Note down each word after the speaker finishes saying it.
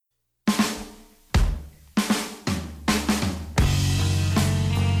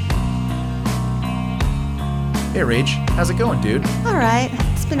Hey, Rach. How's it going, dude? All right.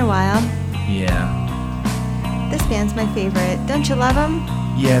 It's been a while. Yeah. This band's my favorite. Don't you love them?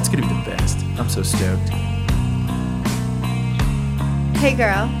 Yeah, it's gonna be the best. I'm so stoked. Hey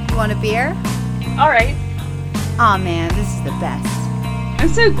girl, you want a beer? Alright. Aw man, this is the best. I'm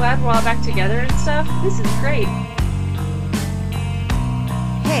so glad we're all back together and stuff. This is great.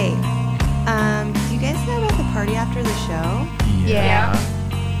 Hey, do you guys know about the party after the show? Yeah.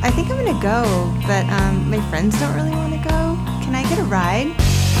 I think I'm gonna go, but my friends don't really want to go. Can I get a ride?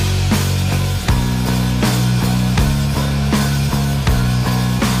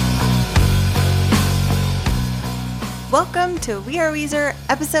 Welcome to We Are Weezer,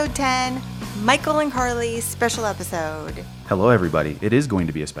 episode 10, Michael and Carly special episode. Hello, everybody. It is going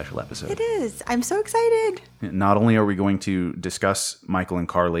to be a special episode. It is. I'm so excited. Not only are we going to discuss Michael and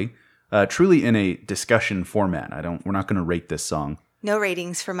Carly, truly in a discussion format. We're not going to rate this song. No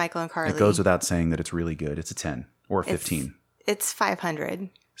ratings for Michael and Carly. It goes without saying that it's really good. It's a 10 or a 15. It's 500.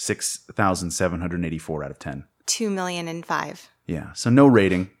 6,784 out of 10. 2,000,005. Yeah. So no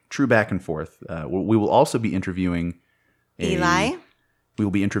rating. True back and forth. We will also be interviewing Eli. We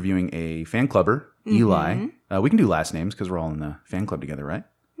will be interviewing a fan clubber, Eli. We can do last names because we're all in the fan club together, right?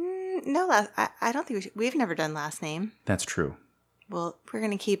 No, I don't think we should. We've never done last name. That's true. Well, we're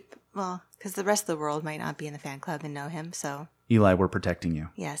going to keep, because the rest of the world might not be in the fan club and know him, so. Eli, we're protecting you.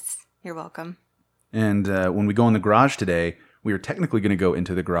 Yes, you're welcome. And when we go in the garage today, we are technically going to go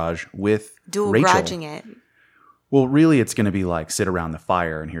into the garage with Dual Rachel. garaging it. Well, really, it's going to be like sit around the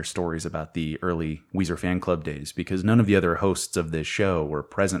fire and hear stories about the early Weezer fan club days because none of the other hosts of this show were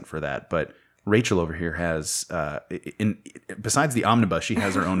present for that. But Rachel over here has, besides the omnibus, she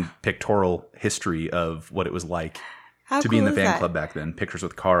has her own pictorial history of what it was like How to cool be in the is fan that? club back then. Pictures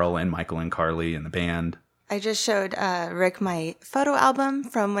with Carl and Michael and Carly and the band. I just showed Rick my photo album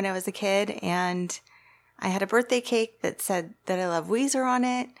from when I was a kid, and I had a birthday cake that said that I love Weezer on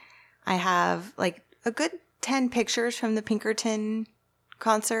it. I have like a good 10 pictures from the Pinkerton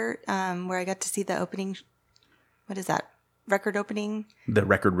concert where I got to see the opening. What is that? Record opening? The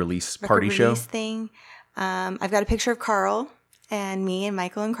record release party show. Release thing. I've got a picture of Carl and me and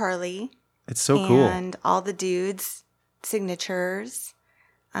Michael and Carly. It's so cool. And all the dudes' signatures.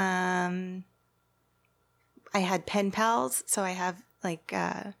 I had pen pals, so I have like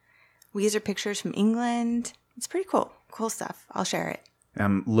Weezer pictures from England. It's pretty cool. Cool stuff. I'll share it.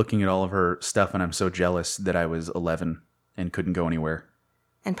 I'm looking at all of her stuff and I'm so jealous that I was 11 and couldn't go anywhere.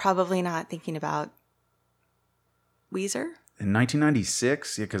 And probably not thinking about Weezer. In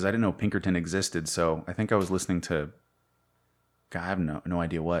 1996, yeah, because I didn't know Pinkerton existed, so I think I was listening to, God, I have no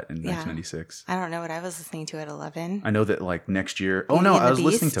idea what in 1996. I don't know what I was listening to at 11. I know that like next year, Beauty I and the was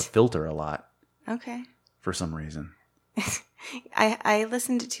listening to Beast? Filter a lot Okay. for some reason. I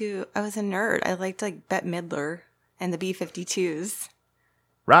listened to, I was a nerd. I liked like Bette Midler and the B-52s.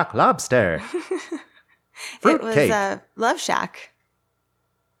 Rock Lobster. Fruit It was cake. Love Shack.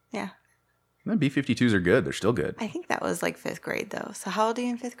 Yeah. The B-52s are good. They're still good. I think that was like 5th grade though. So how old are you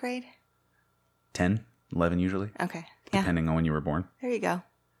in 5th grade? 10, 11 usually, Okay. Yeah. depending on when you were born. There you go.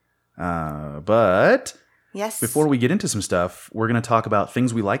 But Yes. before we get into some stuff, we're going to talk about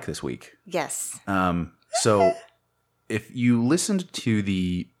things we like this week. Yes. So if you listened to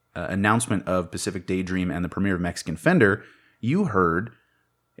the announcement of Pacific Daydream and the premiere of Mexican Fender, you heard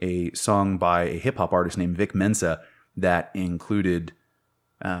a song by a hip-hop artist named Vic Mensa that included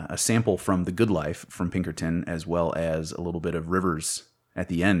a sample from The Good Life from Pinkerton, as well as a little bit of Rivers at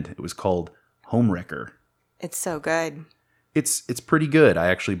the end. It was called Homewrecker. It's so good. It's pretty good. I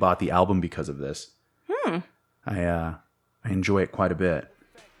actually bought the album because of this. I enjoy it quite a bit.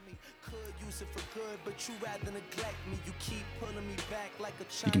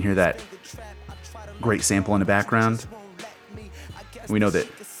 You can hear that great sample in the background. We know that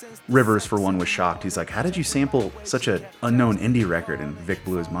Rivers, for one, was shocked. He's like, how did you sample such an unknown indie record? And Vic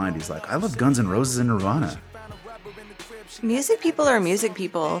blew his mind. He's like, I love Guns N' Roses and Nirvana. Music people are music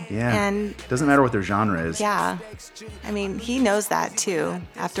people. Yeah. And doesn't matter what their genre is. yeah. I mean, he knows that too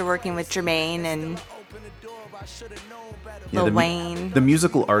after working with Jermaine and Yeah, Lil Wayne. The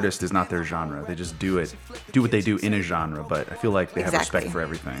musical artist is not their genre. They just do what they do in a genre, but I feel like they have respect for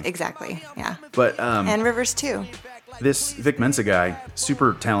everything. Exactly. Yeah. But And Rivers too. this Vic Mensa guy,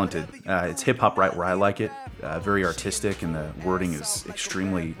 super talented. It's hip-hop right where I like it. Very artistic, and the wording is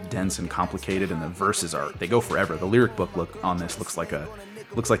extremely dense and complicated, and the verses they go forever. The lyric book on this looks like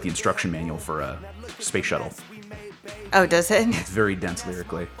the instruction manual for a space shuttle. Oh, does it? It's very dense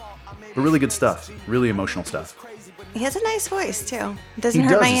lyrically. But really good stuff. Really emotional stuff. He has a nice voice too. It He doesn't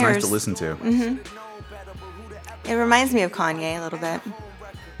hurt does. my It's ears. nice to listen to. It reminds me of Kanye a little bit.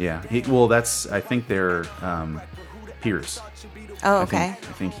 Yeah. I think they're peers. Oh, okay. I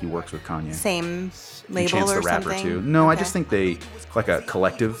think he works with Kanye. Same And label Chance or the Rapper something? too. No, I Okay. just think they like a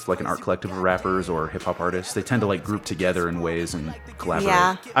collective, like an art collective of rappers or hip hop artists. They tend to like group together in ways and collaborate.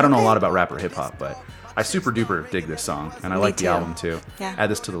 Yeah. I don't know a lot about rap or hip hop, but I super duper dig this song and I Me like too. the album too. Yeah. Add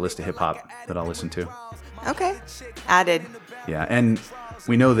this to the list of hip hop that I'll listen to. Okay. Added. Yeah, and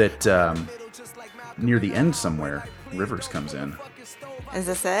we know that near the end somewhere, Rivers comes in. Is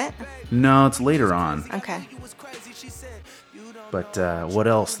this it? No, it's later on. Okay. But what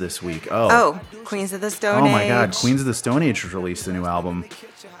else this week? Oh, Queens of the Stone Oh Age. my God, Queens of the Stone Age has released a new album,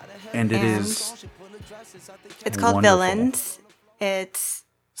 and it And is It's called wonderful. Villains. It's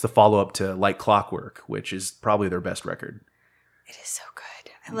the follow-up to Like Clockwork, which is probably their best record. It is so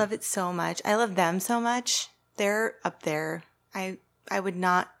good. I love it so much. I love them so much. They're up there. I would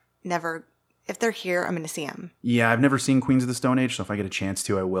not never if they're here, I'm going to see them. Yeah, I've never seen Queens of the Stone Age, so if I get a chance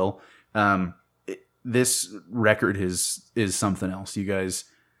to, I will. This record is something else, you guys.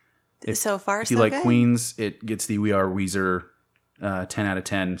 So far, If you so like good. Queens, it gets the We Are Weezer 10 out of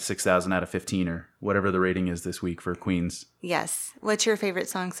 10, 6,000 out of 15, or whatever the rating is this week for Queens. Yes. What's your favorite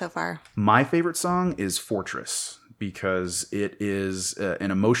song so far? My favorite song is Fortress because it is an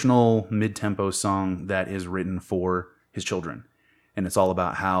emotional mid-tempo song that is written for his children. And it's all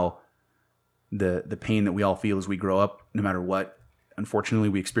about how the pain that we all feel as we grow up, no matter what, unfortunately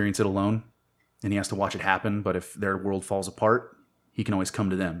we experience it alone. And he has to watch it happen. But if their world falls apart, he can always come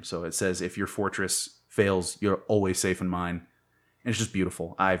to them. So it says, if your fortress fails, you're always safe in mine. And it's just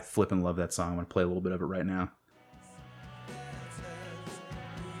beautiful. I flippin' love that song. I'm going to play a little bit of it right now.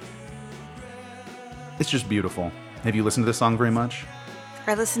 It's just beautiful. Have you listened to this song very much?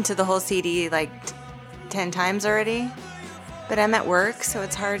 I listened to the whole CD like 10 times already. But I'm at work, so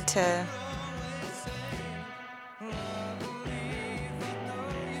it's hard to...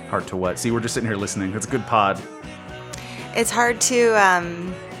 Hard to what? See, we're just sitting here listening. It's a good pod. It's hard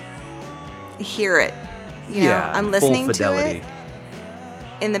to hear it. You know, I'm listening full to fidelity. it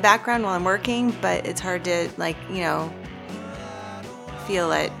in the background while I'm working, but it's hard to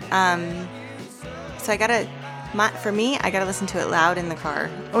feel it. So for me, I gotta listen to it loud in the car.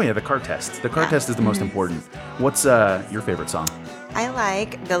 Oh yeah, the car test. The car Yeah. test is the most important. What's your favorite song? I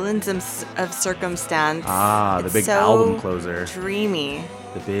like Villains of Circumstance. Ah, the It's big so album closer. Dreamy.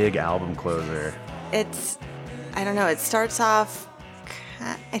 The big album closer. I don't know, I think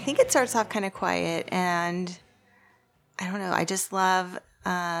it starts off kind of quiet, and I don't know, I just love,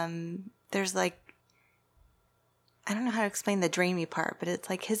 there's like, I don't know how to explain the dreamy part, but it's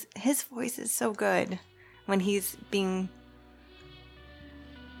like his voice is so good when he's being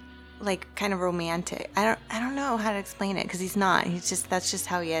like kind of romantic. I don't know how to explain it because he's not. That's just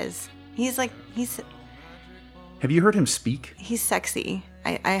how he is. He's Have you heard him speak? sexy.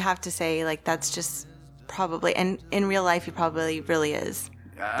 I have to say, like, that's just probably, and in real life he probably really is.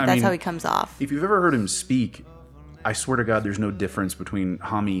 But that's how he comes off. If you've ever heard him speak, I swear to God, there's no difference between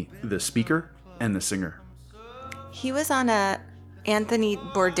Hami, the speaker, and the singer. He was on a Anthony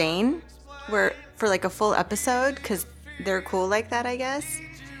Bourdain for like a full episode because they're cool like that, I guess.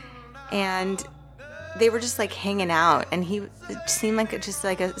 And they were just like hanging out, and he seemed like just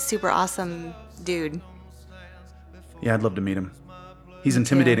like a super awesome dude. Yeah, I'd love to meet him. He's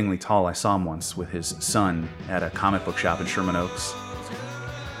intimidatingly tall. I saw him once with his son at a comic book shop in Sherman Oaks.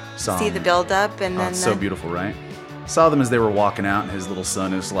 See the build up, and Oh, then it's so beautiful, right? Saw them as they were walking out, and his little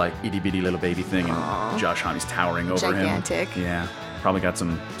son is like itty bitty little baby thing, and Josh Homme's towering over Gigantic. him. Yeah, probably got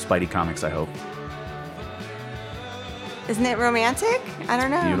some Spidey comics, I hope. Isn't it romantic? I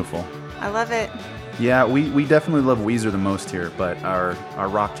don't know. Beautiful. I love it. Yeah, we definitely love Weezer the most here, but our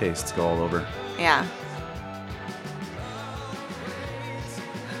rock tastes go all over. Yeah.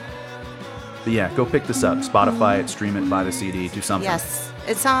 But yeah, go pick this up. Spotify it, stream it, buy the CD, do something. Yes,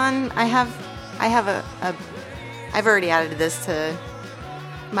 it's on. I've already added this to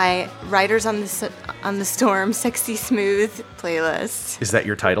my Riders on the Storm Sexy Smooth playlist. Is that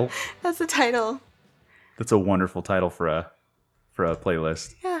your title? That's the title. That's a wonderful title for a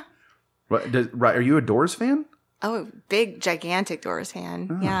playlist. Yeah. Are you a Doors fan? Oh, big gigantic Doors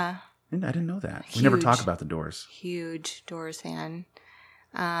fan. Yeah. I didn't know that. We never Huge. talk about the Doors. Huge Doors fan.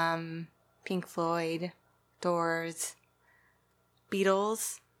 Pink Floyd, Doors,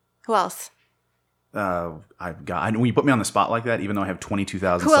 Beatles. Who else? When you put me on the spot like that, even though I have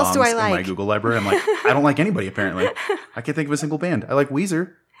 22,000 Who else songs do I in my like? Google library, I'm like, I don't like anybody apparently. I can't think of a single band. I like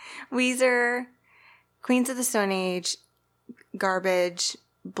Weezer. Weezer, Queens of the Stone Age, Garbage,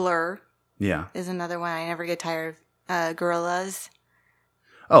 Blur Yeah. is another one I never get tired of. Gorillaz.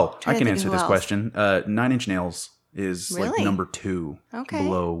 Oh, I Trying to can think of answer who this else. question. 9 Inch Nails is like Really? number 2 Okay.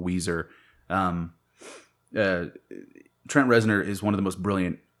 below Weezer. Trent Reznor is one of the most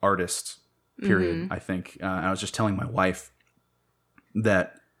brilliant artists, period, I think. I was just telling my wife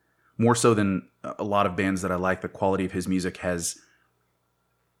that more so than a lot of bands that I like, the quality of his music has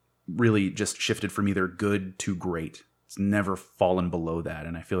really just shifted from either good to great. It's never fallen below that.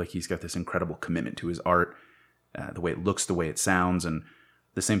 And I feel like he's got this incredible commitment to his art, the way it looks, the way it sounds. And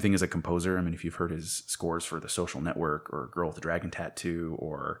the same thing as a composer. I mean, if you've heard his scores for The Social Network or Girl with the Dragon Tattoo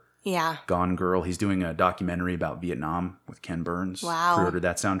or Yeah. Gone Girl, he's doing a documentary about Vietnam with Ken Burns. Wow. Pre-ordered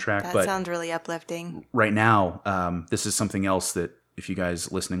that soundtrack. That but sounds really uplifting. right now, this is something else that if you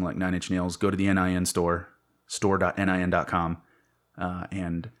guys listening like Nine Inch Nails, go to the NIN store, store.nin.com,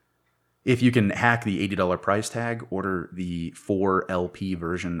 and if you can hack the $80 price tag, order the 4 LP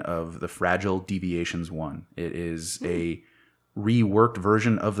version of The Fragile Deviations 1. It is a reworked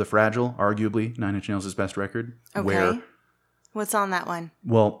version of The Fragile, arguably Nine Inch Nails' best record. Okay. Where, What's on that one?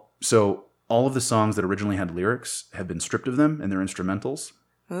 well, so all of the songs that originally had lyrics have been stripped of them, and they're instrumentals.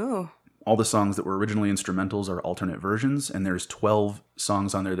 Ooh. All the songs that were originally instrumentals are alternate versions, and there's 12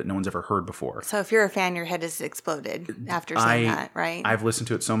 songs on there that no one's ever heard before. So if you're a fan, your head has exploded after seeing that, right? I've listened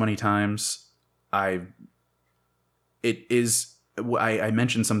to it so many times. I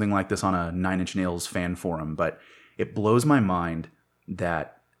mentioned something like this on a Nine Inch Nails fan forum, but it blows my mind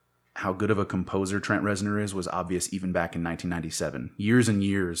that how good of a composer Trent Reznor is was obvious even back in 1997.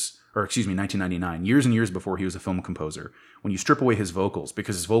 1999. Years and years before he was a film composer. When you strip away his vocals,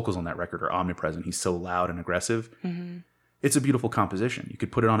 because his vocals on that record are omnipresent, he's so loud and aggressive, it's a beautiful composition. You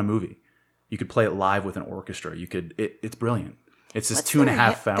could put it on a movie. You could play it live with an orchestra. It's brilliant. It's this What's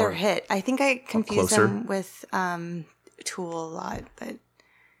 2.5 their hour. hit? I think I confuse Closer. them with Tool a lot, but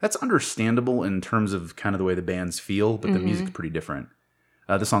That's understandable in terms of kind of the way the bands feel, but the music's pretty different.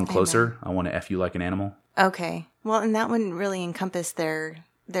 The song Closer, I Want to F You Like an Animal. okay. Well, and that wouldn't really encompass their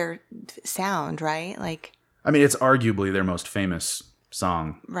sound, right? Like, I mean, it's arguably their most famous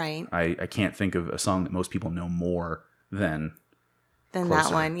song. right. I can't think of a song that most people know more than. Then Closer.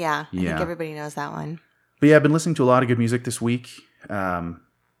 that one, yeah. I Yeah. think everybody knows that one. But yeah, I've been listening to a lot of good music this week.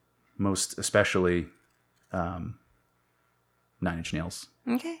 Most especially Nine Inch Nails.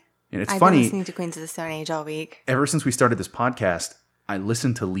 Okay. And it's I've funny. been listening to Queens of the Stone Age all week. Ever since we started this podcast, I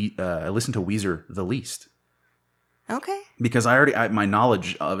listened to Weezer the least. Okay. Because my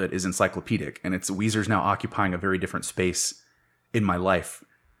knowledge of it is encyclopedic, and Weezer's now occupying a very different space in my life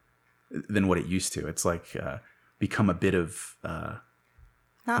than what it used to. It's like become a bit of Not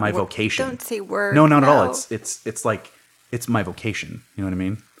my work. vocation. Don't say work. No, not at all. It's like it's my vocation. You know what I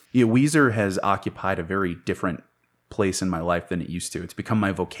mean? Yeah, Weezer has occupied a very different place in my life than it used to. It's become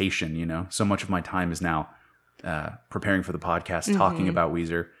my vocation. You know, so much of my time is now preparing for the podcast, talking about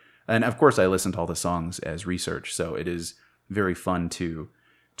Weezer. And of course, I listen to all the songs as research, so it is very fun to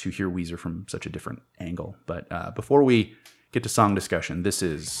hear Weezer from such a different angle. But before we get to song discussion, this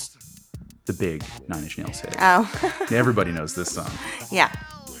is the big Nine Inch Nails hit. Oh, Everybody knows this song. yeah.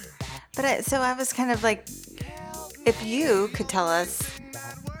 But I was kind of like, if you could tell us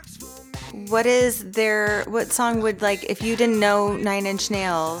what song would, like, if you didn't know Nine Inch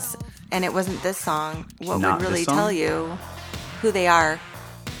Nails and it wasn't this song, what Not would this really song? tell you who they are?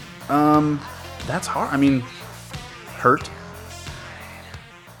 That's hard. I mean, Hurt.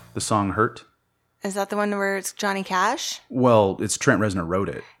 The song Hurt. Is that the one where it's Johnny Cash? Well, it's Trent Reznor wrote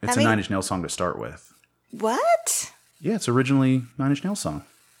it. It's That a make- Nine Inch Nails song to start with. What? Yeah, it's originally Nine Inch Nails song.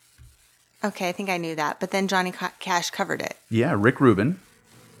 Okay, I think I knew that. But then Johnny Cash covered it. Yeah, Rick Rubin,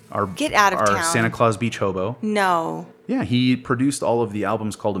 Get out of our town. Santa Claus Beach hobo. No. Yeah, he produced all of the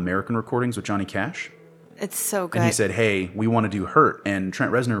albums called American Recordings with Johnny Cash. It's so good. And he said, hey, we want to do Hurt. And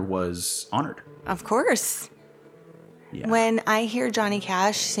Trent Reznor was honored. Of course. Yeah. When I hear Johnny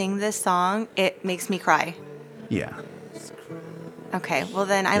Cash sing this song, it makes me cry. Yeah. Okay, well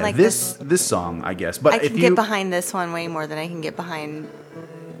then I Yeah, like this song, I guess. But I if can you get behind this one way more than I can get behind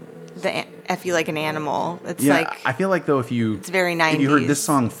the F You Like an Animal. It's yeah, like, I feel like though if you very if you heard 90s. this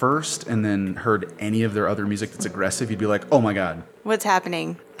song first and then heard any of their other music that's aggressive, you'd be like, oh my god, what's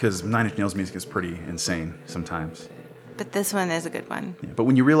happening? because Nine Inch Nails music is pretty insane sometimes. But this one is a good one. Yeah, but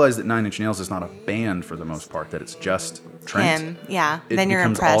when you realize that Nine Inch Nails is not a band for the most part, that it's just Trent, Him, yeah. it Then you're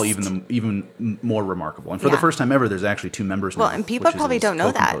becomes impressed. all even more remarkable. And for the Yeah. first time ever, there's actually two members. Well, now, and people which is probably his don't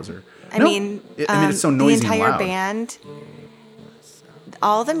know that. co-composer. I No, mean, it's so noisy the entire and loud. band,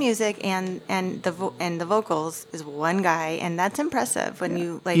 all the music and the vocals is one guy, and that's impressive when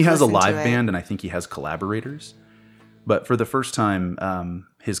you like. He has a listen to live it. band, and I think he has collaborators. But for the first time,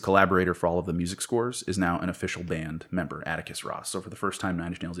 his collaborator for all of the music scores is now an official band member, Atticus Ross. So for the first time, Nine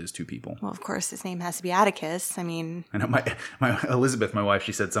Inch Nails is two people. Well, of course, his name has to be Atticus. I mean, I know my Elizabeth, my wife,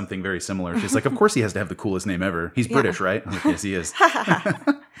 she said something very similar. She's like, of course he has to have the coolest name ever. He's British, right? I'm like, yes, he is.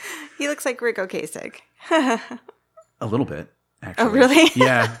 he looks like Rick Ocasek. A little bit, actually. Oh, really?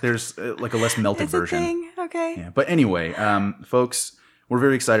 Yeah, there's like a less melted It's a version. thing. Okay. Yeah, but anyway, folks, we're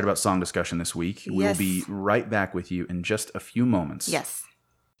very excited about song discussion this week. We'll Yes. be right back with you in just a few moments. Yes.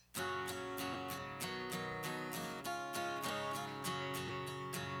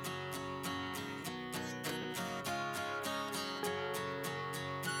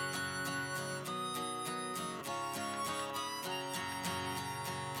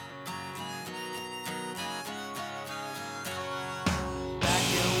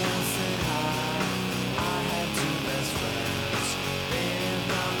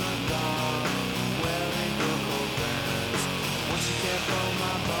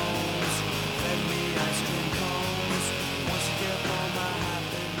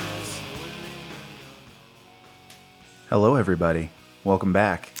 Hello, everybody. Welcome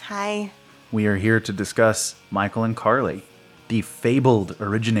back. Hi. We are here to discuss Michael and Carly, the fabled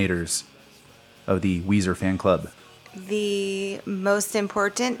originators of the Weezer fan club. The most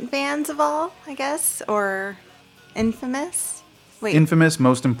important bands of all, I guess, or infamous? Wait, Infamous,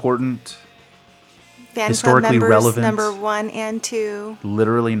 most important, fan historically club members relevant. number 1 and 2.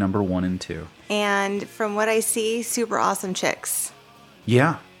 literally number 1 and 2. And from what I see, super awesome chicks.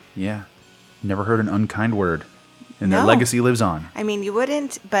 Yeah. Never heard an unkind word. And their No. legacy lives on. I mean, you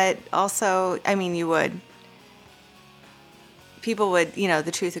wouldn't, but also, I mean, you would. People would,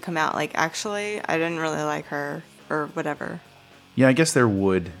 the truth would come out like, actually, I didn't really like her, or whatever. Yeah, I guess there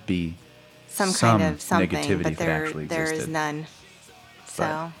would be Some kind of something, negativity but if it actually there is existed. none. So,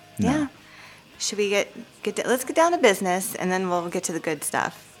 But, no. yeah. Should we let's get down to business, and then we'll get to the good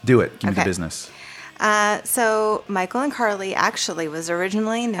stuff. Do it. Give me the Okay. business. So Michael and Carly actually was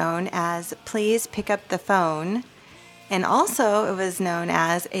originally known as Please Pick Up the Phone. And also it was known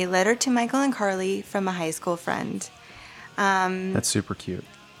as A Letter to Michael and Carly from a High School Friend. That's super cute.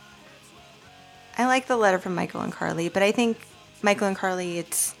 I like the letter from Michael and Carly, but I think Michael and Carly,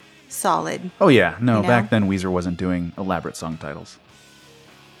 it's solid. Oh, yeah. No, You know? back then Weezer wasn't doing elaborate song titles.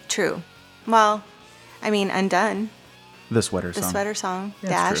 True. Well, I mean, Undone, The sweater the song. sweater song,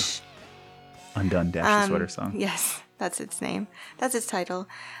 Yeah, it's Dash. Undone Dash, the sweater song. Yes, that's its name. That's its title.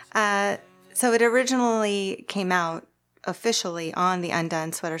 So it originally came out officially on the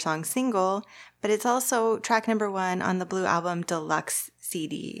Undone Sweater Song single, but it's also track number 1 on the Blue Album Deluxe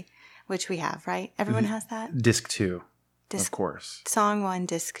CD, which we have, right? Everyone has that? Disc 2, Disc of course. Song 1,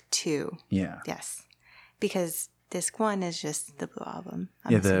 Disc 2. Yeah. Yes. Because Disc 1 is just the Blue Album.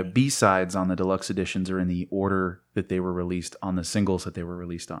 I'm Yeah, the assuming. B-sides on the deluxe editions are in the order that they were released on the singles that they were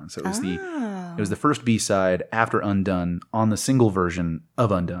released on. So it was Oh. it was the first B-side after Undone on the single version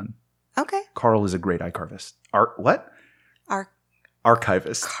of Undone. Okay. Carl is a great archivist.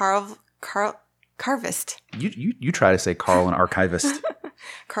 Archivist. Carvist. You try to say Carl an archivist.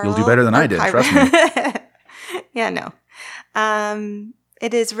 Carl You'll do better than I did, trust me. Yeah, no.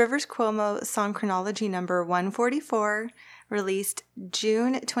 It is Rivers Cuomo Song Chronology number 144, released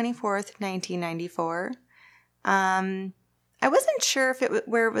June 24th, 1994. I wasn't sure if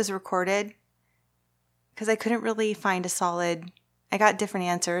where it was recorded because I couldn't really find a solid. I got different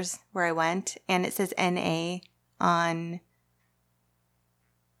answers where I went, and it says NA on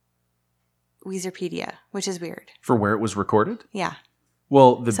Weezerpedia, which is weird. For where it was recorded? Yeah.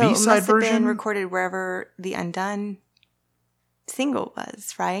 Well, the So it B-side must have been version. recorded wherever the Undone single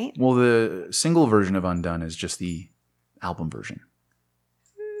was, right? Well, the single version of Undone is just the album version.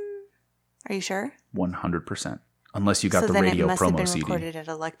 Are you sure? 100%. Unless you got so the then radio it must have promo been CD. recorded at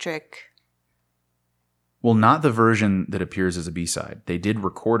Electric. Well, not the version that appears as a B-side. They did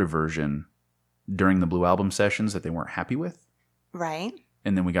record a version during the Blue Album sessions that they weren't happy with. Right?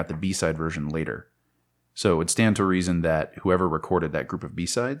 And then we got the B-side version later. So it would stand to reason that whoever recorded that group of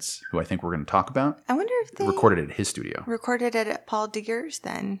B-sides, who I think we're going to talk about, I wonder if they recorded it at his studio. recorded it at Paul Digger's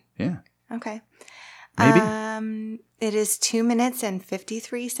then. Yeah. Okay. Maybe. It is 2 minutes and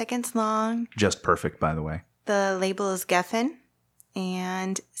 53 seconds long. Just perfect, by the way. The label is Geffen,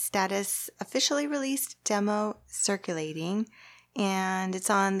 and status officially released, demo circulating, and it's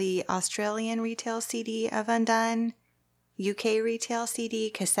on the Australian retail CD of Undone, UK retail CD,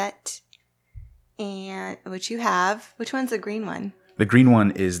 cassette, and which you have. Which one's the green one? The green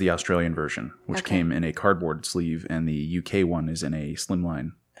one is the Australian version, which Okay. came in a cardboard sleeve, and the UK one is in a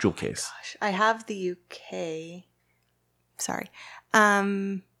slimline jewel case. Gosh, I have the UK. Sorry.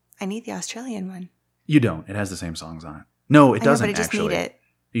 I need the Australian one. You don't. It has the same songs on it. No, it I know, doesn't but I just actually. need it.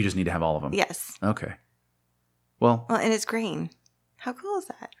 You just need to have all of them. Yes. Okay. Well, And it's green. How cool is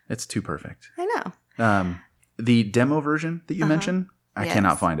that? it's too perfect. I know. The demo version that you mentioned, I Yes.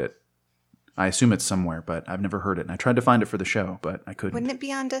 cannot find it. I assume it's somewhere, but I've never heard it. And I tried to find it for the show, but I couldn't. Wouldn't it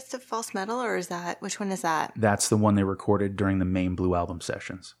be on Dust of False Metal, or is that, which one is that? That's the one they recorded during the main Blue Album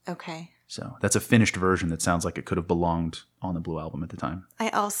sessions. Okay. So that's a finished version that sounds like it could have belonged on the Blue Album at the time. I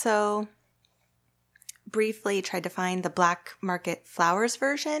also briefly tried to find the Black Market Flowers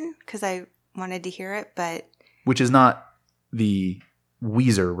version because I wanted to hear it, but Which is not the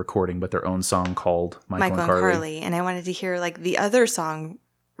Weezer recording, but their own song called Michael and Carly. And I wanted to hear like the other song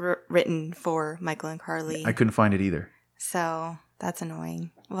written for Michael and Carly. I couldn't find it either, So that's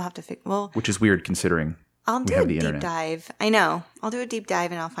annoying. We'll have to fix. which is weird considering I'll we do have a the deep internet. dive. I know. I'll do a deep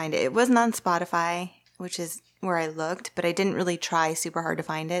dive and I'll find it. It wasn't on Spotify, which is where I looked, but I didn't really try super hard to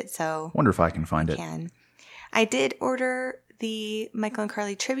find it. So Wonder if I can find it. I did order the Michael and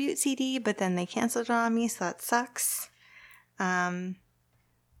Carly tribute CD, but then they canceled it on me, so that sucks. And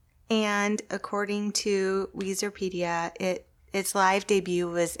according to Weezerpedia, its live debut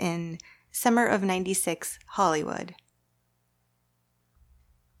was in summer of '96 Hollywood.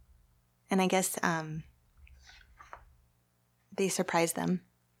 And I guess they surprised them.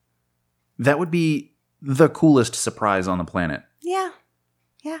 That would be the coolest surprise on the planet. Yeah.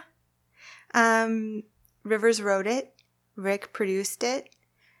 Rivers wrote it. Rick produced it.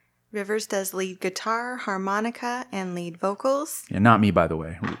 Rivers does lead guitar, harmonica, and lead vocals. Yeah, not me, by the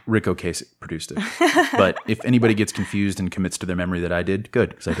way. Rick Ocasek produced it. But if anybody gets confused and commits to their memory that I did,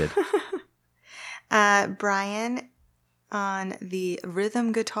 good, because I did. Brian on the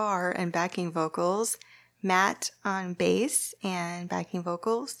rhythm guitar and backing vocals. Matt on bass and backing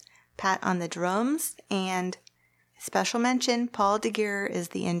vocals. Pat on the drums. And special mention, Paul DeGear is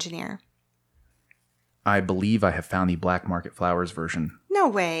the engineer. I believe I have found the Black Market Flowers version. No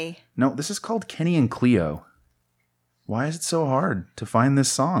way. No, this is called Kenny and Cleo. Why is it so hard to find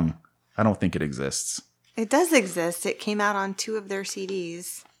this song? I don't think it exists. It does exist. It came out on 2 of their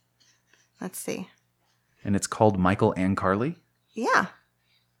CDs. Let's see. And it's called Michael and Carly? Yeah.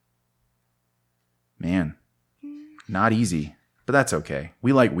 Man, not easy. But that's okay.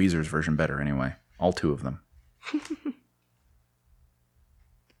 We like Weezer's version better anyway. All 2 of them.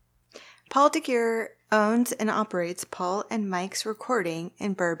 Paul DeGear owns and operates Paul and Mike's Recording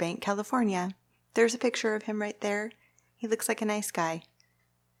in Burbank, California. There's a picture of him right there. He looks like a nice guy.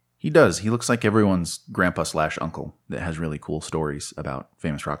 He does. He looks like everyone's grandpa/uncle that has really cool stories about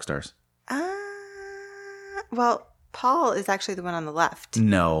famous rock stars. Well, Paul is actually the one on the left.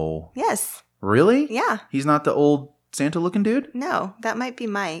 No. Yes. Really? Yeah. He's not the old Santa-looking dude? No, that might be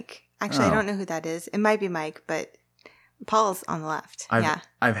Mike. Actually, I don't know who that is. It might be Mike, but Paul's on the left.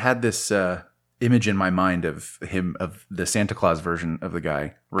 I've had this image in my mind of him, of the Santa Claus version of the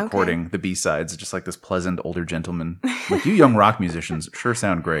guy recording the B-sides, just like this pleasant older gentleman. Like, you young rock musicians sure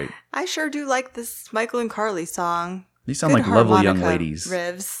sound great. I sure do like this Michael and Carly song. These sound Good like lovely young harmonica ladies.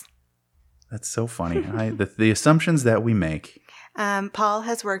 Riffs. That's so funny. The assumptions that we make. Paul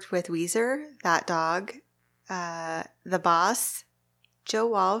has worked with Weezer, That Dog, The Boss, Joe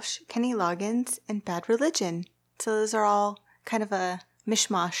Walsh, Kenny Loggins, and Bad Religion. So those are all kind of a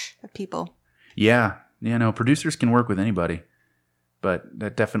mishmash of people. Yeah. No, producers can work with anybody. But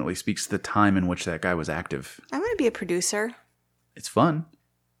that definitely speaks to the time in which that guy was active. I want to be a producer. It's fun.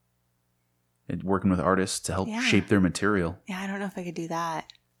 And working with artists to help shape their material. Yeah, I don't know if I could do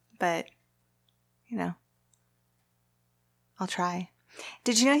that. But, I'll try.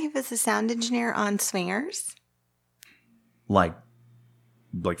 Did you know he was the sound engineer on Swingers? Like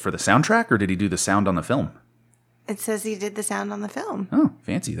for the soundtrack, or did he do the sound on the film? It says he did the sound on the film. Oh,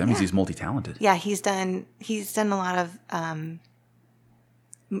 fancy. That means he's multi-talented. Yeah, he's done a lot of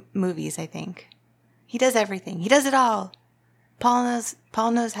movies, I think. He does everything. He does it all. Paul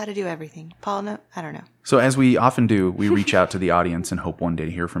knows how to do everything. I don't know. So as we often do, we reach out to the audience and hope one day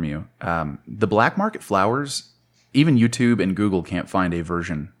to hear from you. The Black Market Flowers, even YouTube and Google can't find a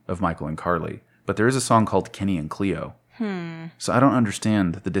version of Michael and Carly, but there is a song called Kenny and Cleo. So I don't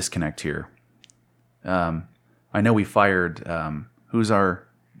understand the disconnect here. I know we fired, who's our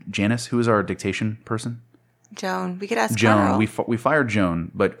dictation person? Joan. We could ask Joan. Carl. We fired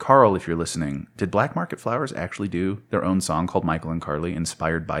Joan, but Carl, if you're listening, did Black Market Flowers actually do their own song called Michael and Carly,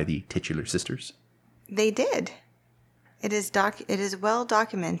 inspired by the titular sisters? They did. It is well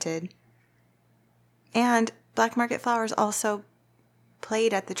documented. And Black Market Flowers also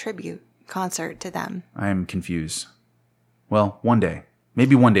played at the tribute concert to them. I'm confused. Well, one day.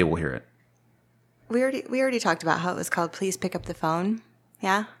 Maybe one day we'll hear it. We already talked about how it was called Please Pick Up the Phone.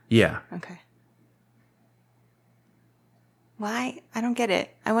 Yeah? Yeah. Okay. Why? I don't get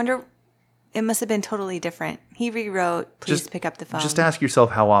it. I wonder, it must have been totally different. He rewrote, please pick up the phone. Just ask yourself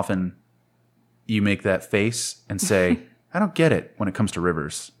how often you make that face and say, I don't get it when it comes to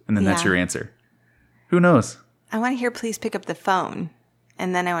Rivers. And then that's Yeah. your answer. Who knows? I want to hear, please pick up the phone.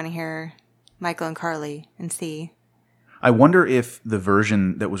 And then I want to hear Michael and Carly and see. I wonder if the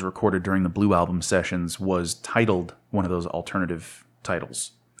version that was recorded during the Blue Album sessions was titled one of those alternative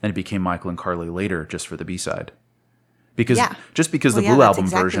titles. And it became Michael and Carly later just for the B-side. Because Yeah. just because Well, the Blue that's Album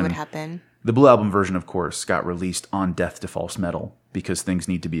exactly version what happened. The Blue Album version, of course, got released on Death to False Metal because things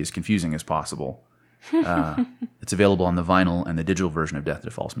need to be as confusing as possible. It's available on the vinyl and the digital version of Death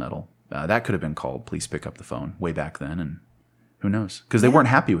to False Metal. That could have been called Please Pick Up the Phone way back then, and who knows? Because they weren't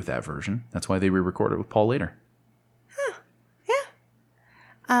happy with that version. That's why they re-recorded it with Paul later.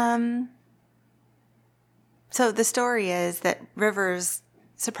 So the story is that Rivers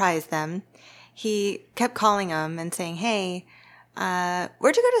surprised them. He kept calling them and saying, hey,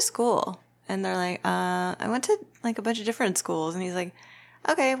 where'd you go to school? And they're like, I went to like a bunch of different schools. And he's like,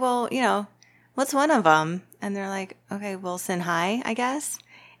 okay, well, what's one of them? And they're like, okay, Wilson High, I guess.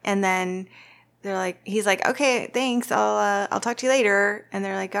 And then he's like, okay, thanks. I'll talk to you later. And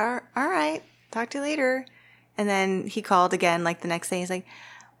they're like, all right, talk to you later. And then he called again, like the next day. He's like,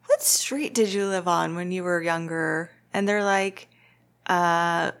 what street did you live on when you were younger? And they're like,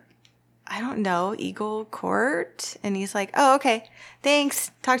 I don't know, Eagle Court. And he's like, oh, okay,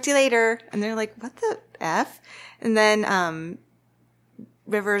 thanks. Talk to you later. And they're like, what the F? And then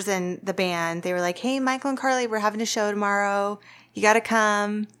Rivers and the band, they were like, hey, Michael and Carly, we're having a show tomorrow. You got to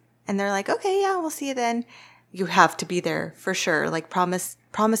come. And they're like, okay, yeah, we'll see you then. You have to be there for sure. Like, promise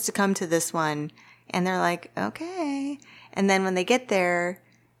to come to this one. And they're like, okay. And then when they get there,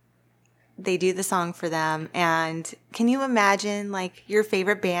 they do the song for them. And can you imagine, like, your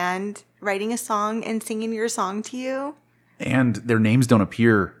favorite band writing a song and singing your song to you? And their names don't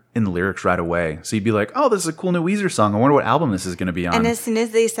appear in the lyrics right away. So you'd be like, oh, this is a cool new Weezer song. I wonder what album this is going to be on. And as soon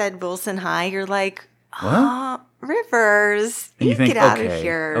as they said Wilson High, you're like, What? oh, Rivers, And you think, get out okay, of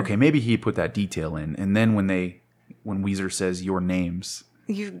here. okay, maybe he put that detail in. And then when Weezer says your names.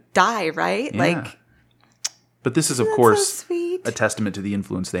 You die, right? Yeah. Like, But this is, of that's course, so sweet. a testament to the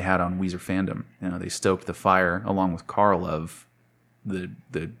influence they had on Weezer fandom. They stoked the fire, along with Carl, of the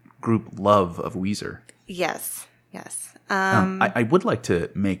group love of Weezer. Yes. I would like to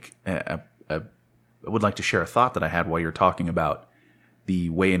make I would like to share a thought that I had while you're talking about the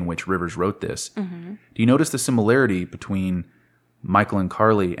way in which Rivers wrote this. Mm-hmm. Do you notice the similarity between Michael and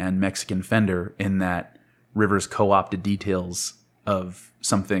Carly and Mexican Fender in that Rivers co-opted details of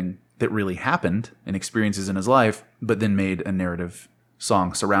something that really happened and experiences in his life, but then made a narrative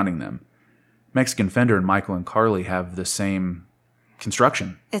song surrounding them? Mexican Fender and Michael and Carly have the same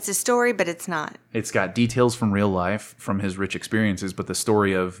construction. It's a story, but it's not. It's got details from real life, from his rich experiences, but the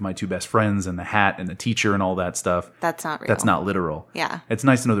story of my two best friends and the hat and the teacher and all that stuff, That's not real. that's not literal. Yeah. It's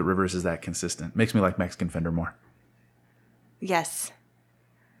nice to know that Rivers is that consistent. Makes me like Mexican Fender more. Yes.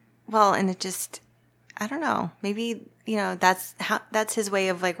 Well, and it just, I don't know. Maybe, that's his way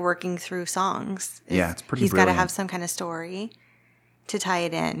of like working through songs. Yeah, it's pretty He's got to brilliant. have some kind of story to tie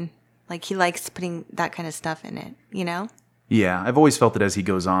it in. Like he likes putting that kind of stuff in it, Yeah, I've always felt that as he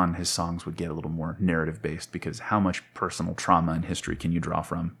goes on, his songs would get a little more narrative-based, because how much personal trauma and history can you draw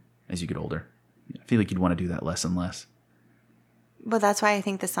from as you get older? I feel like you'd want to do that less and less. Well, that's why I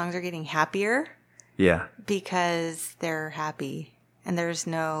think the songs are getting happier, Yeah. because they're happy and there's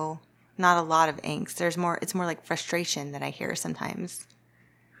not a lot of angst. It's more like frustration that I hear sometimes.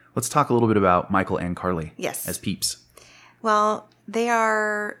 Let's talk a little bit about Michael and Carly. Yes. As peeps. Well, they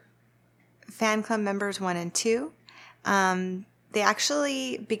are fan club members 1 and 2. They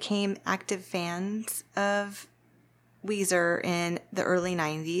actually became active fans of Weezer in the early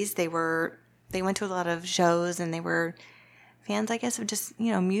 90s. They went to a lot of shows, and they were fans, I guess, of just,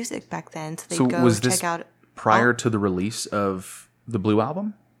 music back then. So they'd go was check this out. prior to the release of the Blue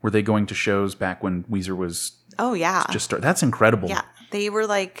Album? Were they going to shows back when Weezer was Oh, yeah. That's incredible. Yeah. They were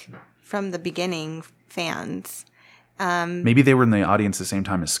like from the beginning fans. Maybe they were in the audience the same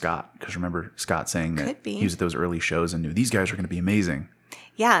time as Scott, because remember Scott saying that Could be. he was at those early shows and knew these guys are going to be amazing.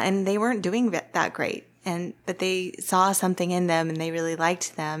 Yeah, and they weren't doing that great, but they saw something in them, and they really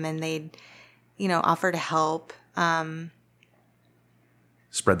liked them, and they'd, offer to help.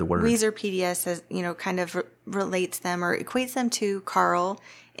 Spread the word. Weezerpedia says, kind of relates them or equates them to Carl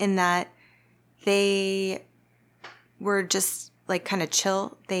in that they were just like kind of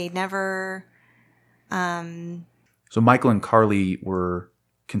chill. They never. So Michael and Carly were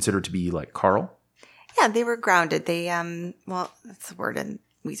considered to be like Carl? Yeah, they were grounded. They, well, that's the word in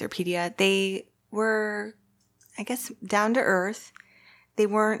Weezerpedia. They were I guess, down to earth. They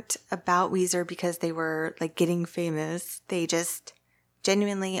weren't about Weezer because they were like getting famous. They just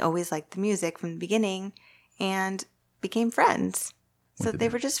genuinely always liked the music from the beginning and became friends. So they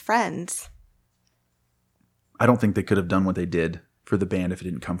were just friends. I don't think they could have done what they did for the band if it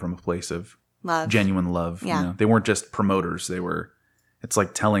didn't come from a place of Love. genuine love. Yeah. You know? They weren't just promoters. It's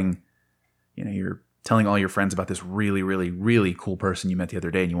like telling, you're telling all your friends about this really, really, really cool person you met the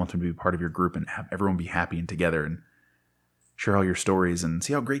other day and you want them to be part of your group and have everyone be happy and together and share all your stories and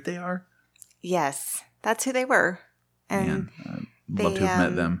see how great they are. Yes, that's who they were. And Man, I'd love to have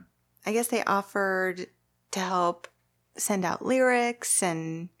met them. I guess they offered to help send out lyrics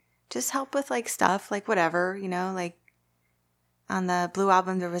and just help with like stuff, like whatever, like on the Blue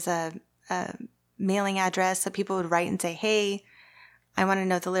Album, there was a mailing address that people would write and say, hey, I want to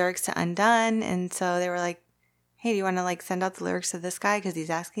know the lyrics to Undone. And so they were like, hey, do you want to like send out the lyrics to this guy because he's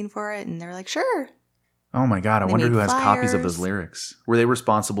asking for it? And they were like, sure. Oh my God. I They wonder made who has copies of flyers. those lyrics. Were they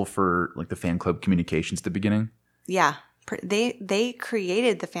responsible for like the fan club communications at the beginning? Yeah. They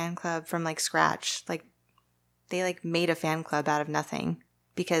created the fan club from like scratch. Like they like made a fan club out of nothing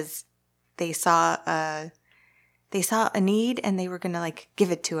because they saw a need and they were going to like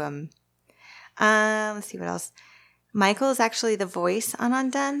give it to him. Let's see what else. Michael is actually the voice on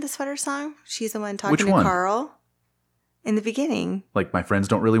Undone, the Sweater Song. She's the one talking Which to one? Carl in the beginning. Like, my friends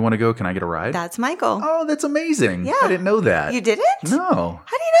don't really want to go. Can I get a ride? That's Michael. Oh, that's amazing. Yeah. I didn't know that. You didn't? No. How do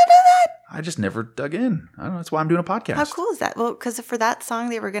you not know that? I just never dug in. I don't know. That's why I'm doing a podcast. How cool is that? Well, because for that song,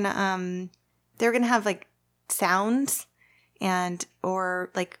 they were gonna have like sounds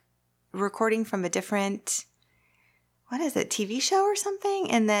or like recording from a different, what is it, TV show or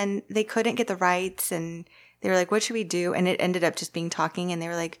something? And then they couldn't get the rights, and they were like, "What should we do?" And it ended up just being talking, and they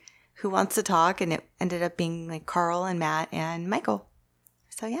were like, "Who wants to talk?" And it ended up being like Carl and Matt and Michael.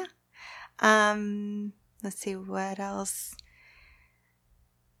 So yeah. Let's see what else.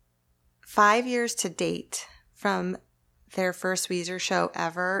 5 years to date from their first Weezer show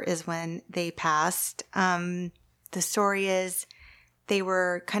ever is when they passed. The story is they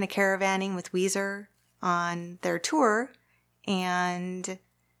were kind of caravanning with Weezer on their tour, and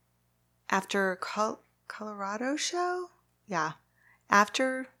after Colorado show? Yeah.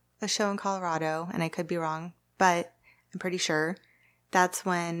 After a show in Colorado, and I could be wrong, but I'm pretty sure, that's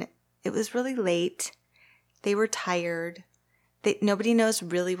when it was really late. They were tired. Nobody knows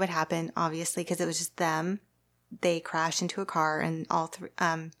really what happened, obviously, because it was just them. They crashed into a car, and all three,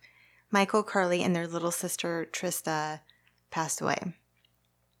 Michael, Carly, and their little sister, Trista, passed away.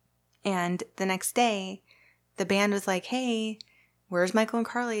 And the next day, the band was like, hey, where's Michael and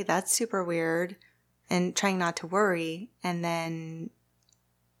Carly? That's super weird. And trying not to worry. And then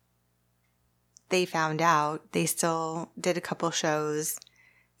they found out. They still did a couple shows.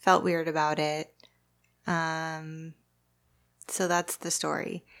 Felt weird about it. So that's the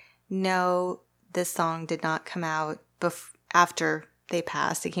story. No, this song did not come out after they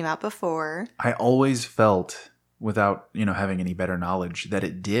passed. It came out before. I always felt, without having any better knowledge, that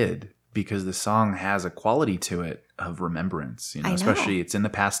it did, because the song has a quality to it of remembrance. I know. Especially it's in the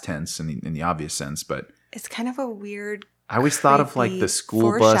past tense in the obvious sense, but It's kind of a weird. I always thought of like the creepy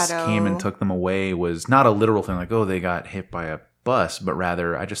school bus foreshadow. came and took them away was not a literal thing like, oh, they got hit by a bus, but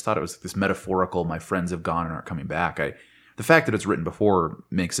rather I just thought it was this metaphorical, my friends have gone and aren't coming back. The fact that it's written before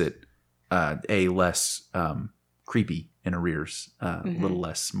makes it less creepy in arrears, a little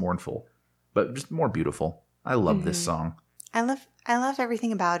less mournful, but just more beautiful. I love this song. I love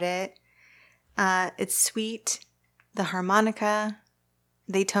everything about it. It's sweet. The harmonica,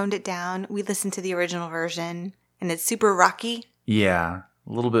 they toned it down. We listened to the original version, and it's super rocky. Yeah,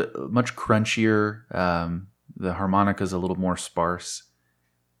 a little bit, much crunchier. The harmonica's a little more sparse.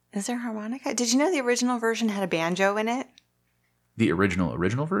 Is there harmonica? Did you know the original version had a banjo in it? The original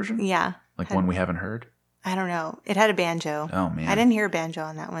version? Yeah. Like one we haven't heard? I don't know. It had a banjo. Oh, man. I didn't hear a banjo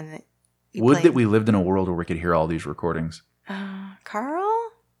on that one. That you Would played. that we lived in a world where we could hear all these recordings.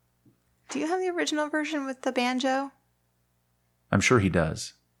 Carl? Do you have the original version with the banjo? I'm sure he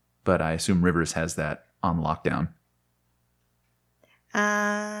does, but I assume Rivers has that on lockdown.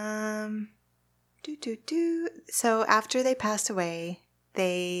 So after they passed away,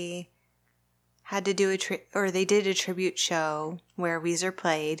 they had to do they did a tribute show where Weezer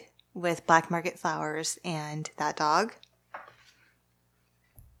played with Black Market Flowers and That Dog.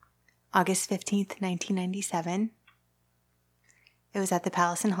 August 15th, 1997. It was at the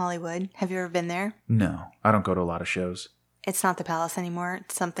Palace in Hollywood. Have you ever been there? No, I don't go to a lot of shows. It's not the Palace anymore.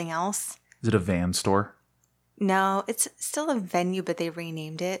 It's something else. Is it a van store? No, it's still a venue, but they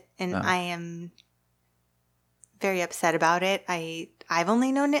renamed it. And I am very upset about it. I've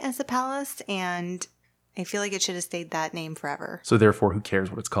only known it as the Palace, and I feel like it should have stayed that name forever. So therefore, who cares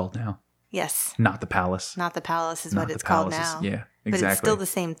what it's called now? Yes. Not the Palace. Not the Palace is Not what the it's called Palace now. yeah, exactly. But it's still the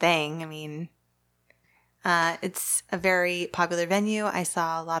same thing. I mean, it's a very popular venue. I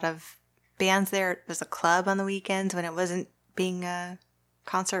saw a lot of bands there. It was a club on the weekends when it wasn't being a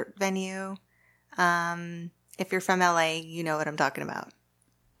concert venue. If you're from LA, you know what I'm talking about.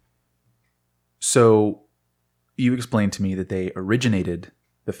 So you explained to me that they originated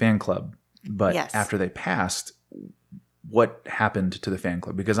the fan club, but Yes. after they passed, what happened to the fan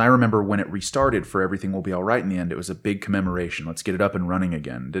club? Because I remember when it restarted for Everything Will Be All Right in the end, it was a big commemoration. Let's get it up and running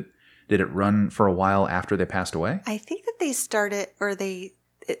again. Did it run for a while after they passed away? I think that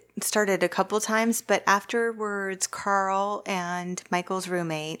it started a couple times, but afterwards, Carl and Michael's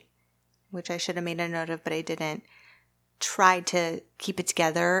roommate, which I should have made a note of, but I didn't, tried to keep it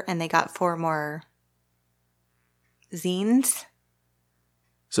together, and they got 4 more zines.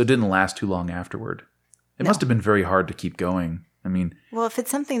 So it didn't last too long afterward. It No. must have been very hard to keep going. I mean, Well, if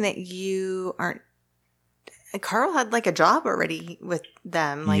it's something that you aren't, Carl had like a job already with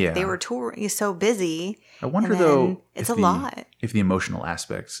them. Like Yeah. they were touring, he's so busy. I wonder And then though it's if a lot. if the emotional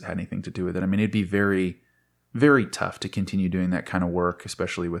aspects had anything to do with it. I mean, it'd be very, very tough to continue doing that kind of work,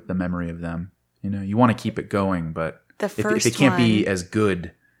 especially with the memory of them. You know, you want to keep it going, but The if first it can't be one- as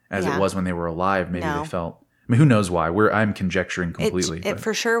good as Yeah. it was when they were alive, maybe No. they felt. I mean, who knows why? I'm conjecturing completely. It but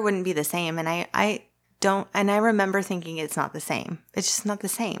for sure wouldn't be the same. And I don't, and I remember thinking it's not the same. It's just not the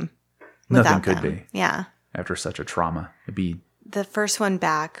same. Nothing without could them. be Yeah. after such a trauma. It'd be The first one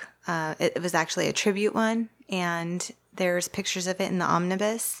back, it was actually a tribute one, and there's pictures of it in the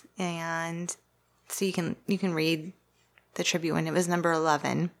omnibus, and so you can read the tribute one. It was number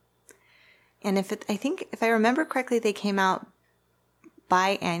 11, and I think if I remember correctly, they came out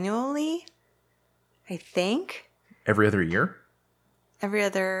biannually. I think every other year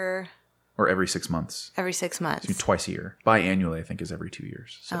every 6 months. 6 months. So twice a year. Biannually, I think, is every 2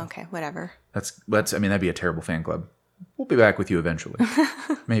 years. So Okay, whatever. that's. I mean, that'd be a terrible fan club. We'll be back with you eventually.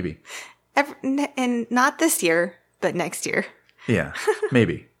 Maybe. And not this year, but next year. Yeah,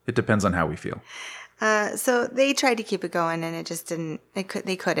 maybe. It depends on how we feel. So they tried to keep it going, and it just didn't. They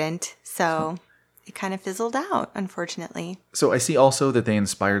couldn't. So it kind of fizzled out, unfortunately. So I see also that they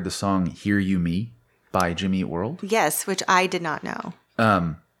inspired the song "Hear You Me" by Jimmy Eat World. Yes, which I did not know.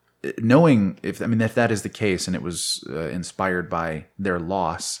 Knowing if that is the case, and it was inspired by their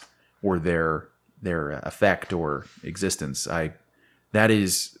loss or their effect or existence, that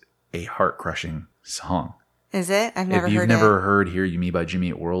is a heart crushing song. Is it? I've never If you've heard never it. heard "Hear You Me" by Jimmy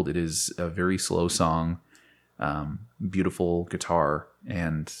Eat World, it is a very slow song, beautiful guitar,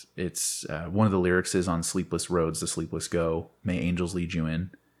 and it's one of the lyrics is on "Sleepless Roads, the Sleepless Go. May angels lead you in.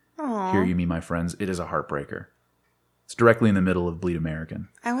 Aw. Hear you me, my friends." It is a heartbreaker. It's directly in the middle of "Bleed American."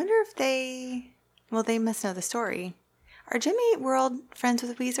 I wonder if they must know the story. Are Jimmy Eat World friends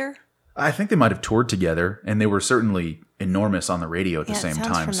with Weezer? I think they might have toured together, and they were certainly enormous on the radio at the Yeah, it same sounds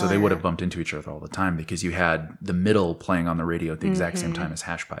time. So they familiar. would have bumped into each other all the time because you had the middle playing on the radio at the exact same time as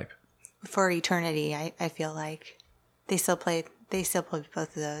Hash Pipe. For eternity, I feel like they still play both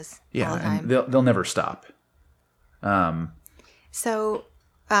of those Yeah, all the time. and they'll never stop. So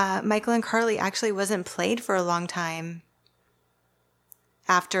Michael and Carly actually wasn't played for a long time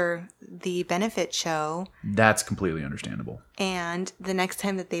after the benefit show, That's completely understandable. and the next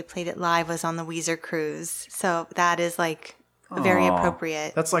time that they played it live was on the Weezer cruise. So that is like very Aw,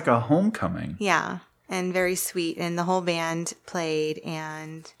 appropriate. That's like a homecoming. Yeah, and very sweet. And the whole band played,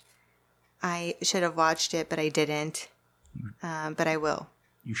 and I should have watched it, but I didn't. But I will.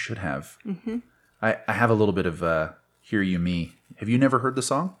 You should have. Mm-hmm. I have a little bit of "Hear You Me." Have you never heard the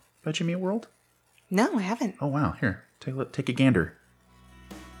song by Jimmy Eat World? No, I haven't. Oh wow! Here, take a gander.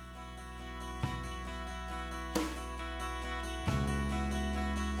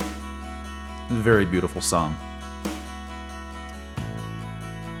 It's a very beautiful song.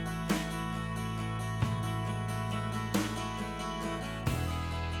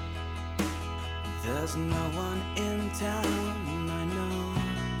 There's no one in town I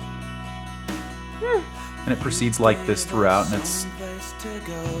know. And it proceeds like this throughout, and it's Someplace to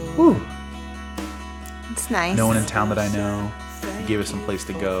go. whew, It's nice. no one in town that I know. You gave us some place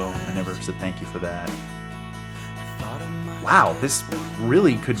to go. I never said thank you for that. Wow, this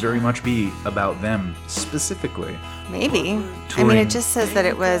really could very much be about them specifically. Maybe. I mean, Touring- it just says that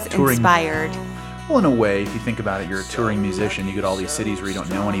it was touring- inspired. Well, in a way, if you think about it, you're a touring musician. You get all these cities where you don't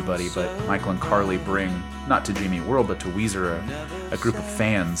know anybody, but Michael and Carly bring, not to Jimmy Eat World, but to Weezer, a group of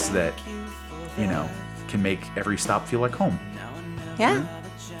fans that, you know, can make every stop feel like home. Yeah.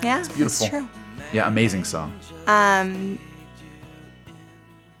 Yeah, beautiful. it's true. Yeah, amazing song.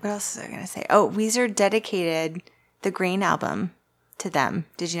 what else was I going to say? Oh, Weezer dedicated the Grain album to them.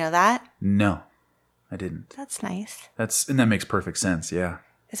 Did you know that? No, I didn't. That's nice. And that makes perfect sense. Yeah.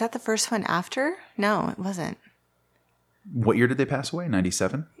 Is that the first one after? No, it wasn't. What year did they pass away?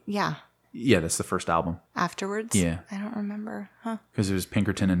 97? Yeah. Yeah, that's the first album. Afterwards? Yeah. I don't remember. Huh. Because it was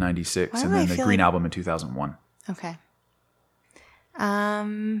Pinkerton in 96 Why and do I then the feel Green like- album in 2001. Okay.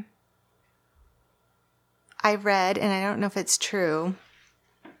 I read, and I don't know if it's true,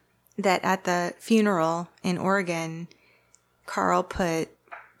 that at the funeral in Oregon, Carl put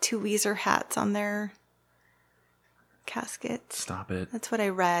 2 Weezer hats on their caskets. Stop it. That's what I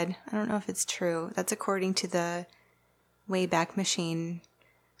read. I don't know if it's true. That's according to the Wayback Machine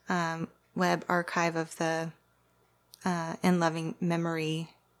web archive of the In Loving Memory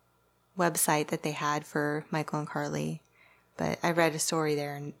website that they had for Michael and Carly. But I read a story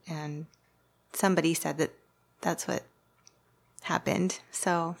there, and somebody said that that's what happened.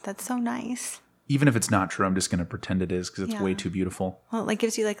 So that's so nice. Even if it's not true, I'm just going to pretend it is because it's Yeah. way too beautiful. Well, it like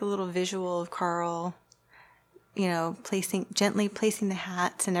gives you like a little visual of Carl, gently placing the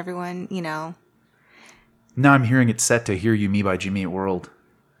hats and everyone, Now I'm hearing it set to Hear You Me by Jimmy Eat World.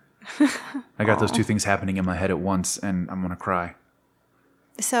 I got those two things happening in my head at once, and I'm going to cry.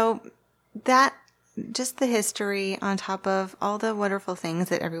 So that, just the history on top of all the wonderful things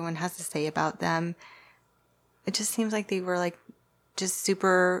that everyone has to say about them, it just seems like they were like just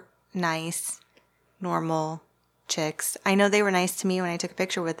super nice, normal chicks. I know they were nice to me when I took a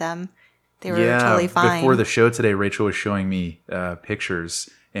picture with them. They were totally fine. Before the show today, Rachel was showing me pictures,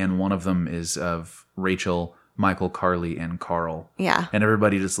 and one of them is of Rachel, Michael, Carly, and Carl. Yeah. And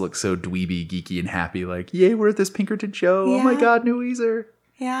everybody just looks so dweeby, geeky, and happy. Like, yay, we're at this Pinkerton show. Oh my Yeah. God, new Weezer.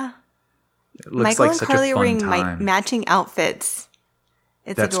 Yeah. It looks Michael like and such Carly a are fun wearing time. matching outfits.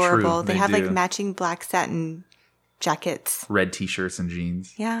 It's That's adorable. true. They They have do. like matching black satin jackets. Red t-shirts and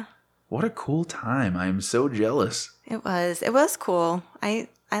jeans. Yeah. What a cool time. I am so jealous. It was cool. I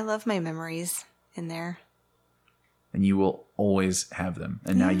love my memories in there. And you will always have them.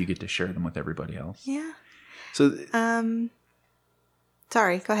 And now you get to share them with everybody else. Yeah. So,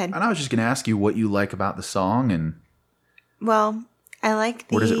 Sorry, go ahead. and I was just going to ask you what you like about the song and Well, I like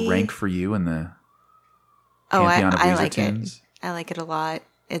the. where does it rank for you in the Oh, pantheon of I Weezer like tunes? it. I like it a lot.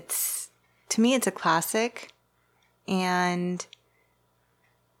 To me, it's a classic, and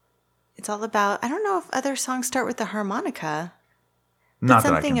it's all about. I don't know if other songs start with the harmonica. Not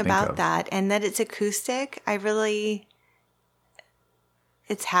that I Something can think about of. that, and that it's acoustic.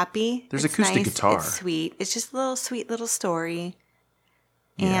 It's happy. There's it's acoustic nice, guitar. It's sweet. It's just a little sweet little story,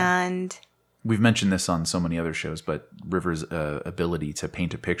 Yeah. and We've mentioned this on so many other shows, but River's ability to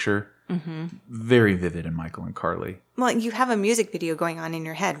paint a picture, Mm-hmm. very vivid in Michael and Carly. well, you have a music video going on in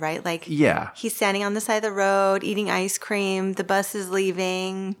your head, right? Like Yeah. he's standing on the side of the road eating ice cream. The bus is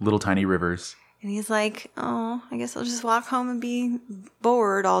leaving. Little tiny rivers. And he's like, oh, I guess I'll just walk home and be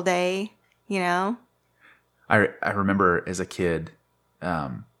bored all day, I remember as a kid,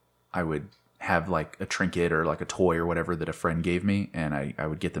 I would have like a trinket or like a toy or whatever that a friend gave me, and I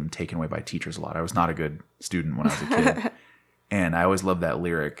would get them taken away by teachers a lot. I was not a good student when I was a kid. And I always loved that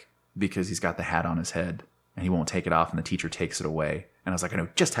lyric because he's got the hat on his head and he won't take it off and the teacher takes it away. And I was like, I know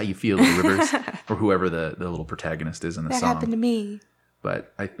just how you feel, Little Rivers, or whoever the little protagonist is in the That song. happened to me.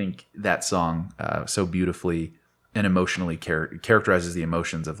 But I think that song so beautifully and emotionally characterizes the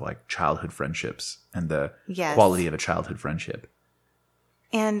emotions of like childhood friendships and the Yes. quality of a childhood friendship.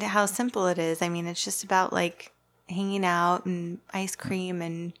 And how simple it is. I mean, it's just about like hanging out and ice cream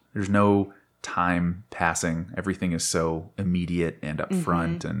and There's no time passing. Everything is so immediate and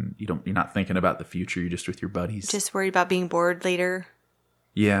upfront, and you're not thinking about the future. You're just with your buddies. just worried about being bored later.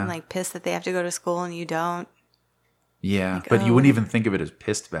 yeah, And like pissed that they have to go to school and you don't. yeah. like, But you oh. wouldn't even think of it as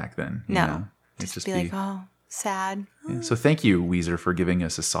pissed back then. you No. know? It'd Just be like, oh, sad. Yeah. So thank you, Weezer, for giving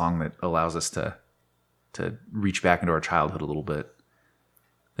us a song that allows us to reach back into our childhood a little bit.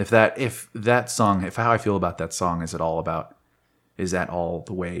 If how I feel about that song is that all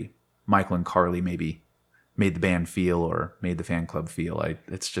the way Michael and Carly maybe made the band feel or made the fan club feel?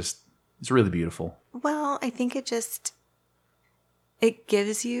 It's really beautiful. Well, I think it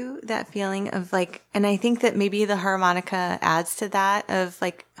gives you that feeling of like, and I think that maybe the harmonica adds to that of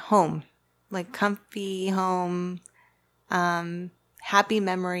like home, like comfy home, happy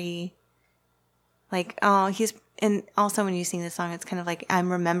memory. Like, oh, and also when you sing this song, it's kind of like,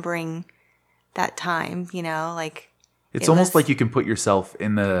 I'm remembering that time, like. It's It almost was- like you can put yourself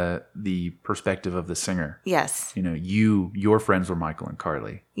in the perspective of the singer. Yes. Your friends were Michael and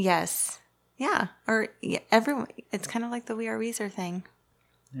Carly. Yes. Yeah. Or everyone, it's kind of like the We Are Weezer thing.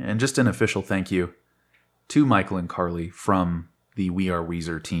 And just an official thank you to Michael and Carly from the We Are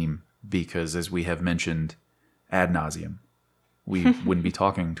Weezer team because, as we have mentioned ad nauseum, we wouldn't be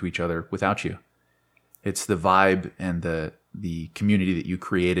talking to each other without you. It's the vibe and the community that you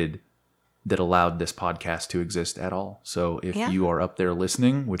created that allowed this podcast to exist at all. So if you are up there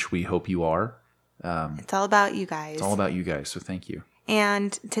listening, which we hope you are, it's all about you guys. It's all about you guys. So thank you.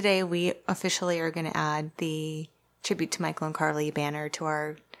 And today we officially are going to add the Tribute to Michael and Carly banner to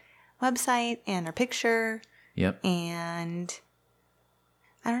our website and our picture. Yep. And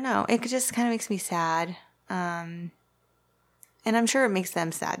I don't know. It just kind of makes me sad. And I'm sure it makes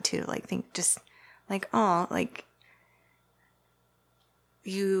them sad too. Like, think just like, oh, like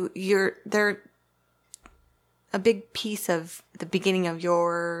they're a big piece of the beginning of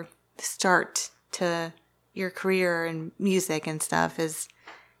your start to your career and music and stuff is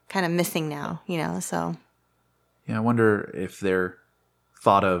kind of missing now, so. Yeah, I wonder if they're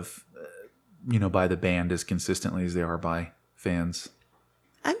thought of, by the band as consistently as they are by fans.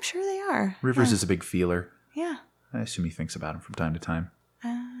 I'm sure they are. Rivers is a big feeler. Yeah. I assume he thinks about them from time to time.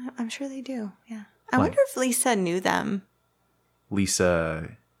 I'm sure they do, yeah. I wonder if Lisa knew them.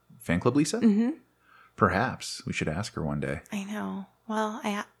 Lisa, fan club Lisa? Mm-hmm. Perhaps. We should ask her one day. I know. Well,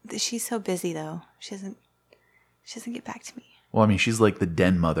 she's so busy, though. She doesn't get back to me. Well, I mean, she's like the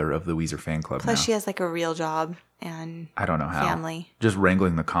den mother of the Weezer fan club Plus, now. she has like a real job and I don't know how. Family. Just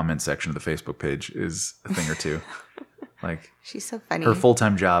wrangling the comment section of the Facebook page is a thing or two. Like, she's so funny. Her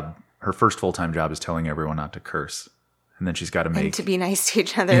first full-time job is telling everyone not to curse. And then she's got to make... And to be nice to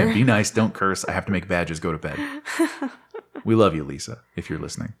each other. Yeah, be nice, don't curse. I have to make badges, go to bed. We love you, Lisa, if you're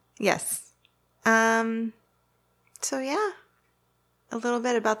listening. Yes. So yeah, a little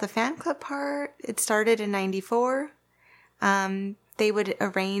bit about the fan club part. It started in 94. They would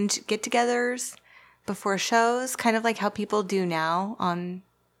arrange get-togethers before shows, kind of like how people do now on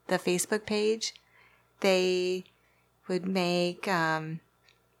the Facebook page. They would make, they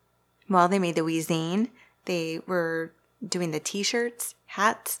made the Weezine. They were doing the T-shirts,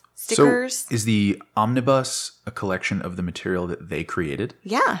 hats, stickers. So is the Omnibus a collection of the material that they created?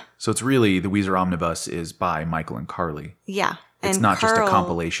 Yeah. So it's really, the Weezer Omnibus is by Michael and Carly. Yeah. It's and not just a Carl,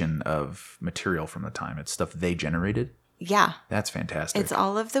 compilation of material from the time. It's stuff they generated. Yeah. That's fantastic. It's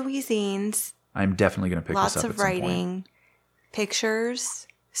all of the Weezines. I'm definitely going to pick this up at some point. Lots of writing, pictures,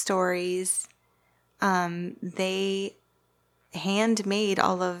 stories. They handmade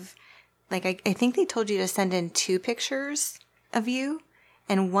all of, like, I think they told you to send in 2 pictures of you,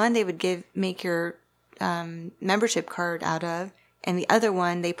 and one they would make your membership card out of, and the other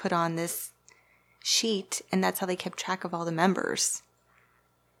one they put on this sheet, and that's how they kept track of all the members.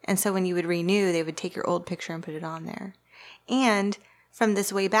 And so when you would renew, they would take your old picture and put it on there. And from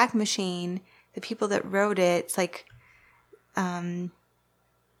this Wayback Machine, the people that wrote it, it's like AOL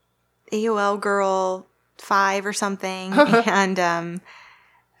Girl 5 or something, and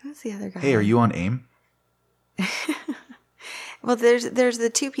who's the other guy? Hey, are you on AIM? Well, there's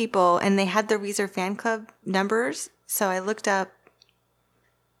the 2 people, and they had their Weezer fan club numbers. So I looked up,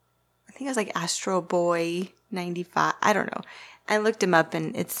 I think it was like Astro Boy 95. I don't know. I looked him up,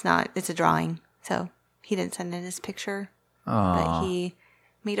 and it's a drawing. So he didn't send in his picture. But he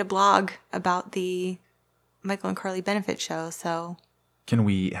made a blog about the Michael and Carly benefit show. So can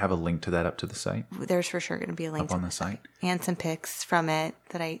we have a link to that up to the site? There's for sure going to be a link up on the site, and some pics from it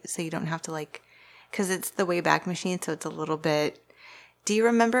so you don't have to because it's the Wayback Machine, so it's a little bit. Do you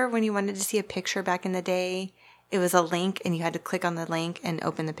remember when you wanted to see a picture back in the day? It was a link, and you had to click on the link and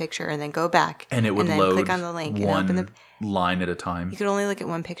open the picture, and then go back, and it would then load click on the link one and open line at a time. You could only look at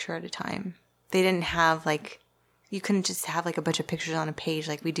one picture at a time. They didn't have you couldn't just have a bunch of pictures on a page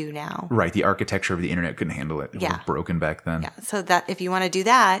like we do now. Right, the architecture of the internet couldn't handle it. It was broken back then. Yeah, so that if you want to do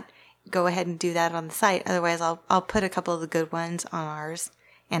that, go ahead and do that on the site. Otherwise, I'll put a couple of the good ones on ours,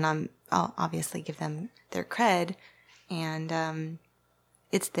 and I'll obviously give them their cred. And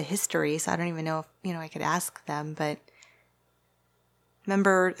it's the history, so I don't even know if I could ask them. But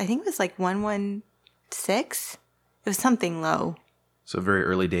remember, I think it was 116. It was something low. So very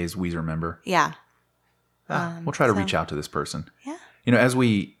early days Weezer member. Yeah. We'll try to reach out to this person. Yeah. As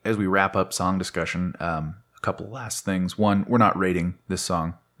we wrap up song discussion, a couple of last things. One, we're not rating this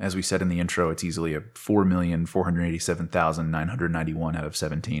song. As we said in the intro, it's easily a 4,487,991 out of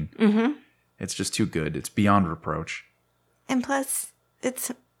 17. Mm-hmm. It's just too good. It's beyond reproach. And plus,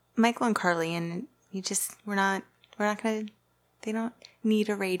 it's Michael and Carly, and we're not gonna. They don't need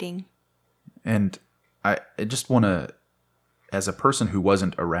a rating. And I just want to, as a person who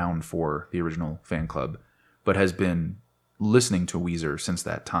wasn't around for the original fan club, but has been listening to Weezer since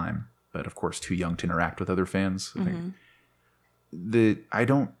that time, but of course too young to interact with other fans. Mm-hmm. I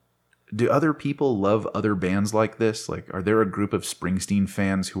don't do other people love other bands like this? Like, are there a group of Springsteen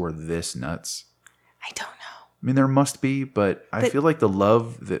fans who are this nuts? I don't know. I mean, there must be, but I feel like the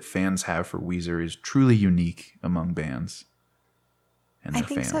love that fans have for Weezer is truly unique among bands and their I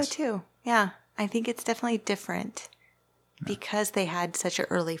think fans. so too. Yeah. I think it's definitely different because they had such an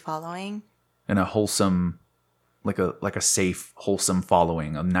early following. And a wholesome, like a safe, wholesome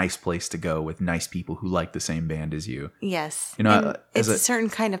following, a nice place to go with nice people who like the same band as you. Yes. You know, and it's a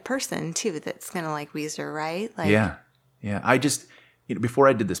certain kind of person too that's going to like Weezer, right? Like, yeah. I just, before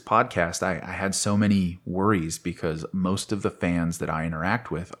I did this podcast, I had so many worries because most of the fans that I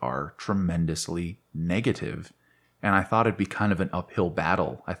interact with are tremendously negative. And I thought it'd be kind of an uphill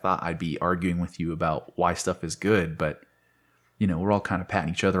battle. I thought I'd be arguing with you about why stuff is good, but we're all kind of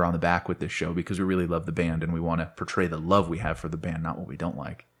patting each other on the back with this show because we really love the band and we want to portray the love we have for the band, not what we don't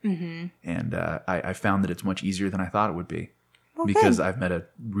like. Mm-hmm. And I found that it's much easier than I thought it would be because I've met a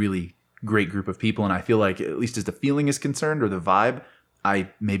really great group of people, and I feel like, at least as the feeling is concerned or the vibe, I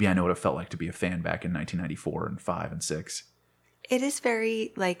know what it felt like to be a fan back in 1994 and 5 and 6. It is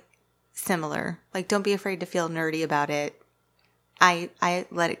very like similar. Like, don't be afraid to feel nerdy about it. I've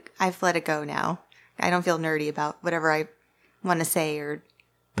let it go now. I don't feel nerdy about whatever I want to say or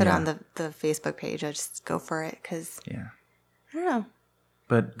put on the Facebook page. I just go for it because I don't know.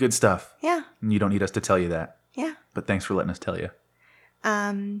 But good stuff. Yeah. And you don't need us to tell you that. Yeah. But thanks for letting us tell you.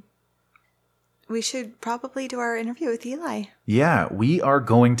 We should probably do our interview with Eli. Yeah, we are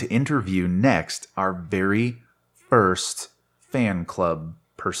going to interview next our very first fan club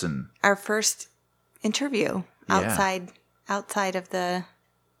person. Our first interview outside of the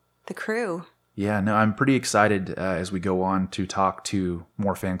crew. Yeah, no, I'm pretty excited as we go on to talk to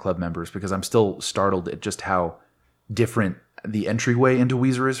more fan club members because I'm still startled at just how different the entryway into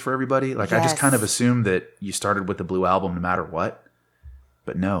Weezer is for everybody. Like, I just kind of assumed that you started with the Blue Album no matter what.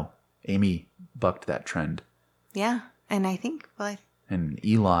 But no, Amy bucked that trend. Yeah, and I think, and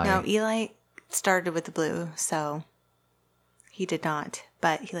Eli. No, Eli started with the Blue, so he did not.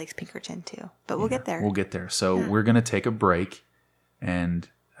 But he likes Pinkerton too. But we'll get there. We'll get there. So we're going to take a break, and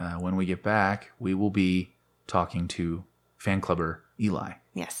when we get back, we will be talking to fan clubber Eli.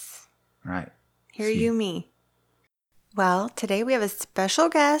 Yes. All right. Hear you, me. Well, today we have a special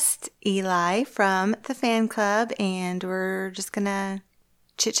guest, Eli, from the fan club, and we're just going to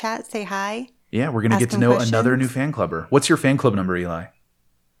chit-chat, say hi. Yeah, we're going to get to know another new fan clubber. What's your fan club number, Eli?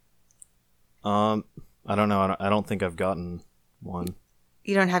 I don't know. I don't think I've gotten one.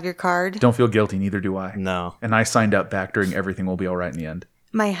 You don't have your card? Don't feel guilty, neither do I. No. And I signed up back during Everything Will Be All Right in the end.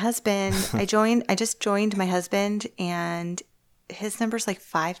 My husband, I just joined my husband, and his number's like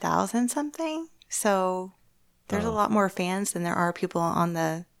 5,000 something. So there's a lot more fans than there are people on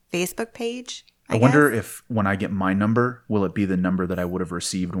the Facebook page. I wonder if when I get my number, will it be the number that I would have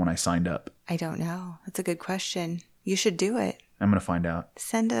received when I signed up? I don't know. That's a good question. You should do it. I'm going to find out.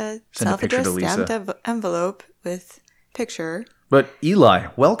 Send a picture to self-addressed Lisa. stamped envelope with picture. But Eli,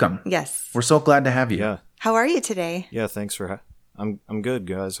 welcome. Yes. We're so glad to have you. Yeah. How are you today? Yeah, thanks for I'm good,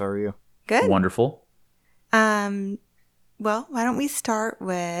 guys. How are you? Good. Wonderful. Well, why don't we start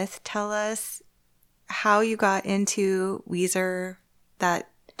with tell us how you got into Weezer, that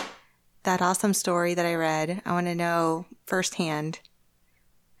awesome story that I read. I want to know firsthand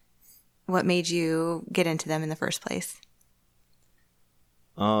what made you get into them in the first place.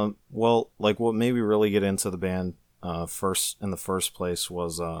 Well, like what made me really get into the band in the first place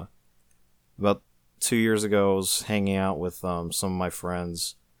was about 2 years ago. I was hanging out with some of my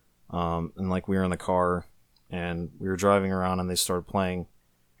friends, and like we were in the car and we were driving around, and they started playing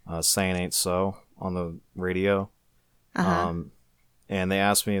 "Saying Ain't So" on the radio. And they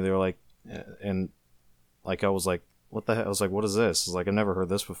asked me, they were like, and like I was like, what the heck? I was like, what is this? I was like, I've never heard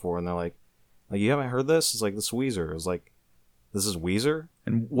this before. And they're like, you haven't heard this? It's like, this is Weezer. I was like, this is Weezer?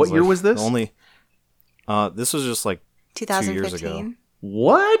 And what year was this? This was just like 2 years ago. 2015.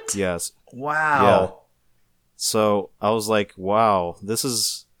 What? Yes. Wow. Yeah. So I was like, wow, this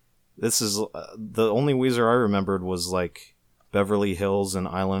is the only Weezer I remembered was like Beverly Hills and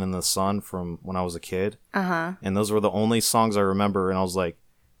Island in the Sun from when I was a kid. And those were the only songs I remember. And I was like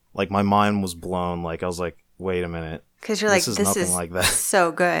my mind was blown. Like I was like, wait a minute. Because you're like, this nothing is like that.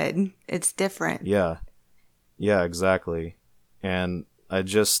 so good. It's different. Yeah. Yeah, exactly. And I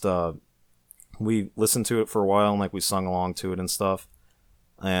just, we listened to it for a while and like we sung along to it and stuff.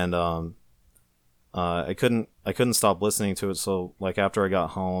 And, I couldn't stop listening to it. So like after I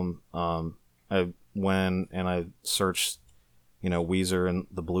got home, I went and I searched, Weezer and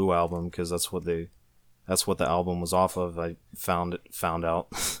the Blue Album, cause that's what the album was off of. I found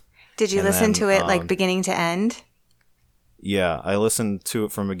out. Did you listen to it like beginning to end? Yeah, I listened to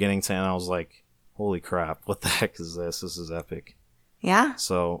it from beginning to end. I was like, "Holy crap! What the heck is this? This is epic." Yeah.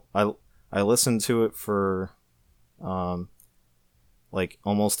 So I listened to it for, like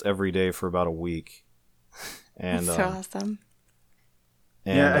almost every day for about a week, and That's so awesome.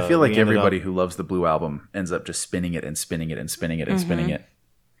 Yeah, I feel like we ended everybody up- who loves the Blue Album ends up just spinning it and spinning it and spinning it and spinning it.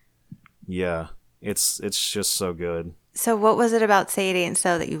 Yeah, it's just so good. So what was it about Say It Ain't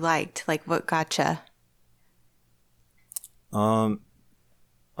So that you liked? Like, what gotcha?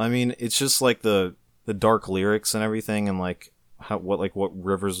 I mean, it's just like the dark lyrics and everything, and like what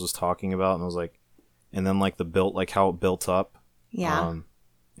Rivers was talking about, and I was like, and then like how it built up, Yeah.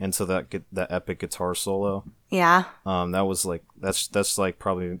 into that epic guitar solo. Yeah. That was like that's like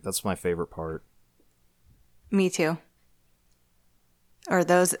probably that's my favorite part. Me too. Or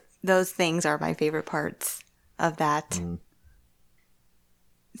those things are my favorite parts of that.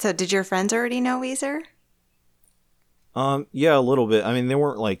 So did your friends already know Weezer? Yeah, a little bit. I mean, they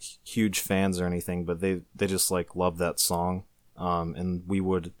weren't like huge fans or anything, but they just like loved that song. And we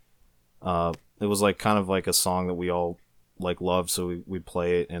would, it was like kind of like a song that we all like loved, so we'd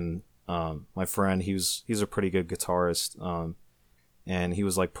play it. And my friend, he's a pretty good guitarist, and he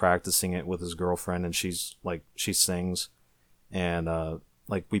was like practicing it with his girlfriend, and she sings, and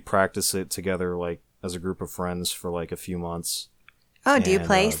like we practice it together like as a group of friends for like a few months. Oh, do you And,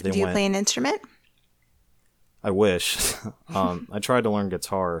 play? they Do you went- play an instrument? I wish. I tried to learn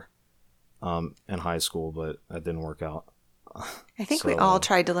guitar in high school, but that didn't work out. I think we So, all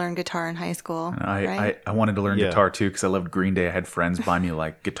tried to learn guitar in high school. right? I wanted to learn Yeah. guitar too because I loved Green Day. I had friends buy me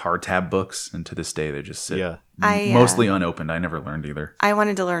like guitar tab books, and to this day they just sit Yeah. mostly unopened. I never learned either. I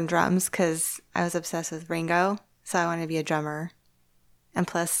wanted to learn drums because I was obsessed with Ringo, so I wanted to be a drummer. And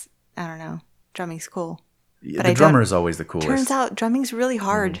plus, I don't know, drumming's cool. But The I drummer don't- is always the coolest. Turns out drumming's really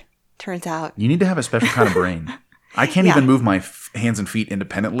hard. Turns out. You need to have a special kind of brain. I can't Yeah. even move my hands and feet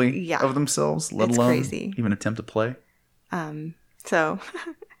independently Yeah. of themselves, let It's alone crazy. even attempt to play. So,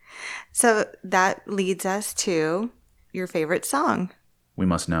 so that leads us to your favorite song, We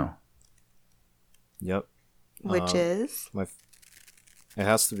must know. Yep. which is It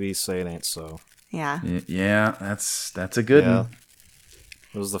has to be "Say It Ain't So." yeah. Yeah, that's a good Yeah. one.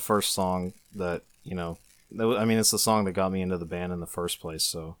 It was the first song that it's the song that got me into the band in the first place.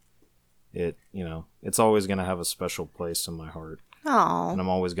 So it's always gonna have a special place in my heart, Oh, and I'm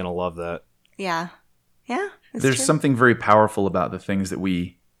always gonna love that. yeah, yeah. it's There's true. something very powerful about the things that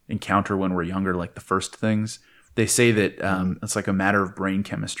we encounter when we're younger, like the first things. They say that it's like a matter of brain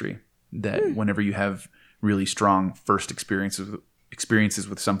chemistry, that whenever you have really strong first experiences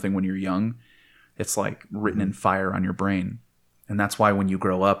with something when you're young, it's like written in fire on your brain. And that's why when you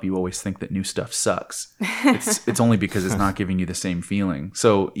grow up, you always think that new stuff sucks. It's only because it's not giving you the same feeling.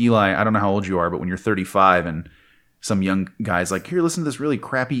 So Eli, I don't know how old you are, but when you're 35 and some young guy's like, here, listen to this really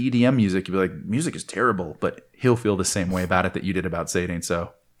crappy EDM music, you'll be like, music is terrible, but he'll feel the same way about it that you did about Say It Ain't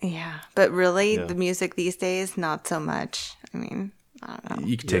So. Yeah, but really, Yeah. the music these days, not so much. I mean, I don't know.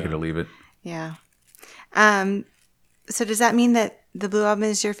 You can take it or leave it. Yeah. So does that mean that the Blue Album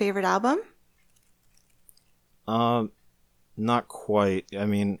is your favorite album? Not quite. I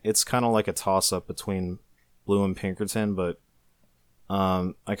mean, it's kind of like a toss-up between Blue and Pinkerton, but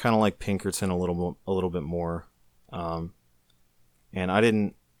I kind of like Pinkerton a little bit more. And I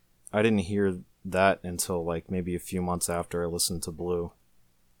didn't hear that until like maybe a few months after I listened to Blue.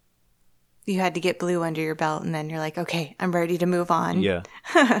 You had to get Blue under your belt, and then you're like, okay, I'm ready to move on. Yeah,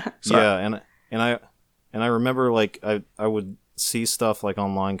 So- yeah, and I remember like I would see stuff like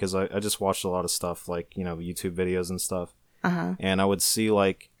online because I just watched a lot of stuff like YouTube videos and stuff. And I would see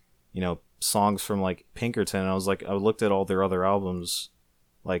like, songs from like Pinkerton, and I was like, I looked at all their other albums,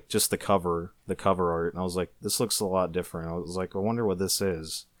 like just the cover art, and I was like, this looks a lot different. I was like, I wonder what this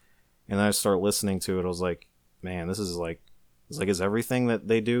is. And then I started listening to it. I was like, man, this is like, is everything that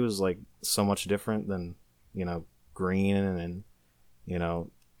they do is like so much different than, Green and,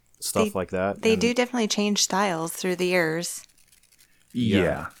 stuff like that. They And- do definitely change styles through the years.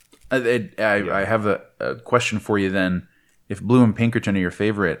 Yeah. I have a question for you then. If Blue and Pinkerton are your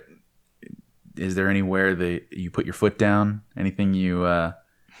favorite, is there anywhere that you put your foot down? Anything you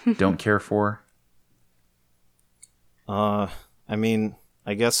don't care for? I mean,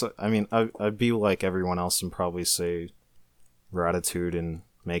 I guess, I'd be like everyone else and probably say Gratitude and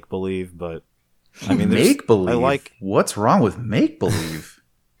Make Believe, but I mean, Make Believe? I like, What's wrong with Make Believe?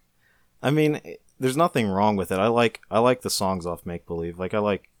 I mean, there's nothing wrong with it. I like the songs off Make Believe. Like, I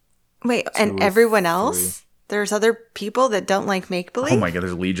like, Wait, Two and or everyone else? three. There's other people that don't like Make Believe? Oh my god,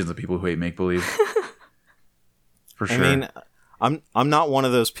 there's legions of people who hate Make Believe. For sure. I mean, I'm not one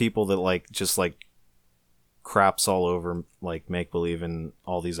of those people that like, just like, craps all over like make believe in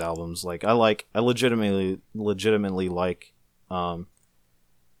all these albums. Like I legitimately like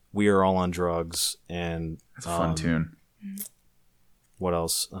We Are All on Drugs and It's a fun tune. what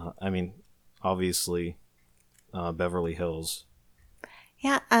else? I mean, obviously Beverly Hills.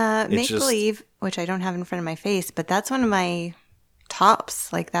 Yeah, It's Make just- Believe, which I don't have in front of my face, but that's one of my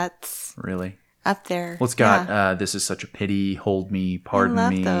tops. Like that's Really. up there. Well, it's got Yeah. This Is Such a Pity, Hold Me, Pardon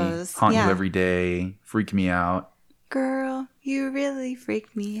love Me, those. Haunt Yeah. You Every Day, Freak Me Out. Girl, you really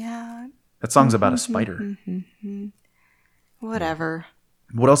freak me out. That song's about a spider. Whatever.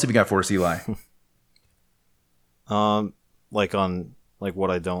 What else have you got for us, Eli? Like on like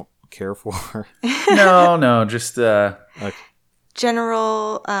what I don't care for. No, just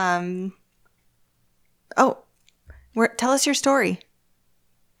General. Tell us your story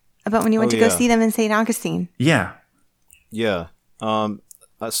about when you went Oh, to go yeah. see them in St. Augustine. yeah. Yeah.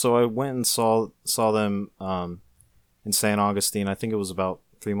 So I went and saw them in St. Augustine. I think it was about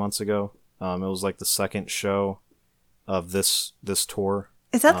 3 months ago. It was like the second show of this tour.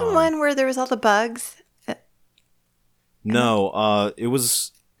 Is that the one where there was all the bugs? No,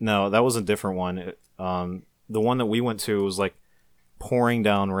 that was a different one. The one that we went to was like pouring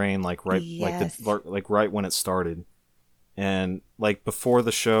down rain, like Yes. like right when it started, and like before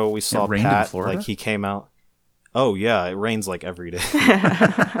the show, we saw rained in Pat. Florida? Like he came out. Oh yeah, it rains like every day.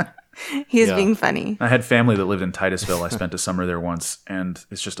 He's Yeah. being funny. I had family that lived in Titusville. I spent a summer there once, and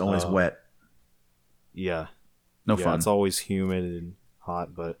it's just always wet. Yeah, No yeah, fun. it's always humid and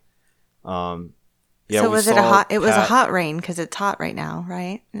hot, but So we was it a saw hot? It was a Pat- hot rain because it's hot right now,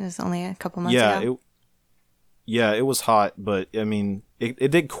 right? It was only a couple months ago. It was hot, but I mean, it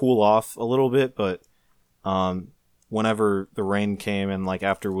did cool off a little bit, but whenever the rain came and like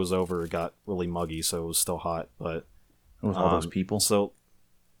after it was over, it got really muggy, so it was still hot. But With all those people. so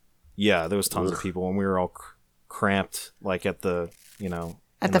yeah, there was tons of people, and we were all cramped, like at the At in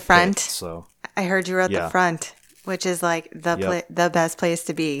the pit, front? so I heard you were at Yeah. the front, which is like Yep. the best place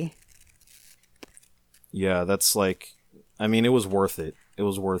to be. yeah, that's like, I mean, it was worth it. It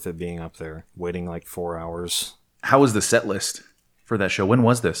was worth it being up there, waiting like 4 hours. How was the set list for that show? When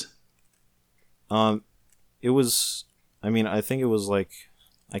was this? It was. I mean, I think it was like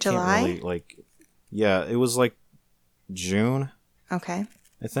July? can't really like. Yeah, it was like June. Okay,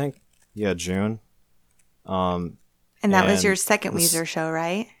 I think. Yeah, June. and that was And your second this- Weezer show,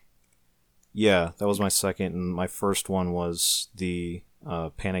 right? Yeah, that was my second, and my first one was the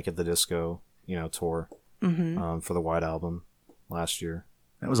Panic at the Disco, tour for the White Album last year.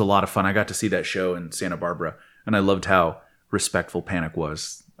 That was a lot of fun. I got to see that show in Santa Barbara, and I loved how respectful Panic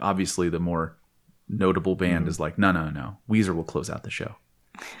was. Obviously, the more notable band is like, no. Weezer will close out the show.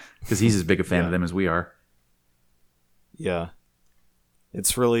 Because he's as big a fan of them as we are. Yeah,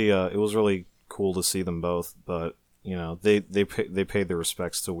 it's really it was really cool to see them both, but they paid their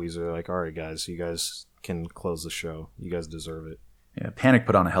respects to Weezer. They're like, all right, guys, you guys can close the show. You guys deserve it. Yeah, Panic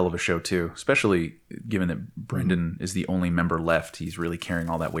put on a hell of a show too, especially given that Brendan is the only member left. He's really carrying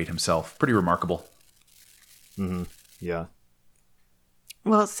all that weight himself. Pretty remarkable. Yeah,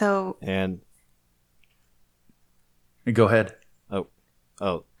 Well, so and Go ahead. I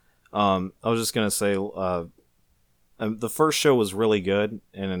was just gonna say, the first show was really good,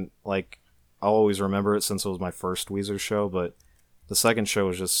 and like I'll always remember it since it was my first Weezer show. But the second show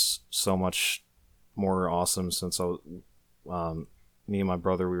was just so much more awesome since me and my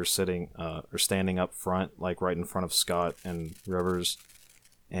brother, we were standing up front, like right in front of Scott and Rivers,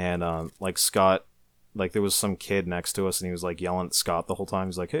 and like Scott, like there was some kid next to us, and he was like yelling at Scott the whole time.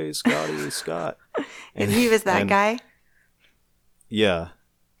 He's like, "Hey, Scotty, Scott!" and he was that guy. Yeah.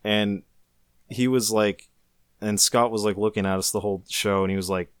 And he was like, and Scott was like looking at us the whole show, and he was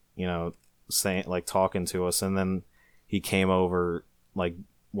like, saying, like talking to us. And then he came over, like,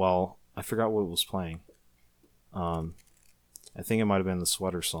 well, I forgot what was playing. I think it might have been the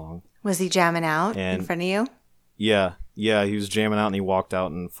Sweater Song. Was he jamming out in And- front of you? Yeah. He was jamming out, and he walked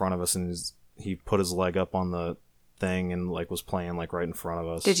out in front of us, and he put his leg up on the thing and like was playing like right in front of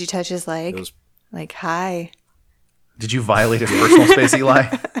us. Did you touch his leg? It was Like, hi. Did you violate his personal space, Eli?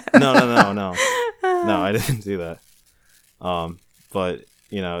 no, I didn't do that. But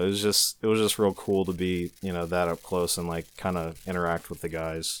it was just real cool to be that up close and like kind of interact with the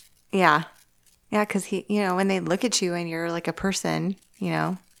guys. Yeah. Yeah, because he, when they look at you and you're like a person,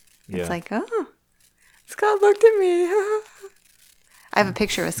 Yeah. it's like, oh, Scott looked at me. I have a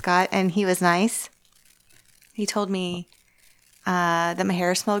picture of Scott, and he was nice. He told me that my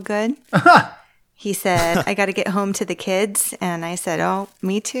hair smelled good. He said, I got to get home to the kids. And I said, oh,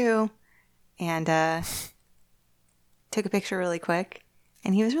 me too. And took a picture really quick.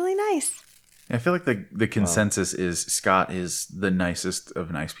 And he was really nice. I feel like the consensus is Scott is the nicest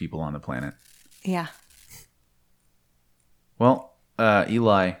of nice people on the planet. Yeah. Well,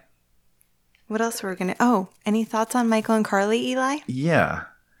 Eli. What else were we going to... Oh, any thoughts on Michael and Carly, Eli? Yeah.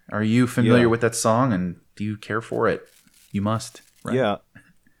 Are you familiar Yeah. with that song, and do you care for it? You must. Right?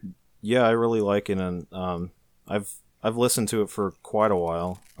 Yeah, I really like it, and I've listened to it for quite a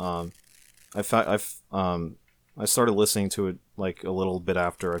while. I started listening to it like a little bit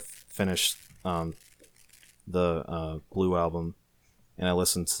after I finished the Blue album, and I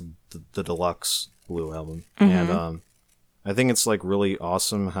listened to the deluxe Blue album, and I think it's like really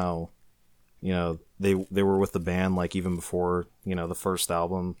awesome how, you know, they were with the band like even before, you know, the first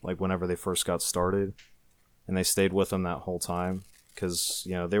album, like whenever they first got started, and they stayed with them that whole time, because,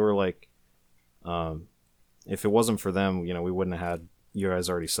 you know, they were like, if it wasn't for them, you know, we wouldn't have had, you guys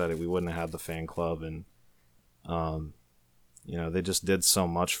already said it, we wouldn't have had the fan club, and you know, they just did so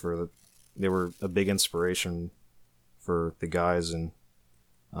much they were a big inspiration for the guys, and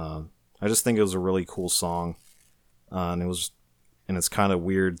I just think it was a really cool song, and it's kind of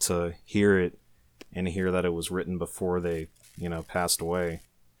weird to hear it and hear that it was written before they, you know, passed away,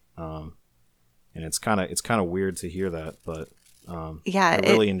 and it's kind of weird to hear that, but Yeah, I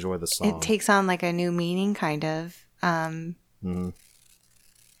really enjoy the song. It takes on like a new meaning, kind of.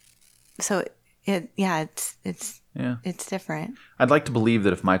 So it's different. I'd like to believe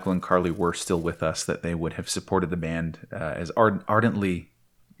that if Michael and Carly were still with us, that they would have supported the band as ardently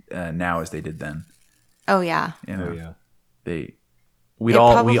now as they did then. Oh yeah. You know, Oh yeah. We It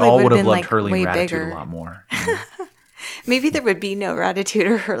all probably would would've have been, loved like, Hurley way and Ratitude bigger. a lot more. You know? Maybe there would be no Ratitude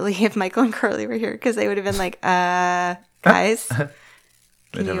or Hurley if Michael and Carly were here, because they would have been like, guys.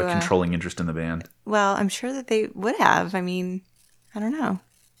 They'd have a controlling interest in the band. Well, I'm sure that they would have. I mean, I don't know.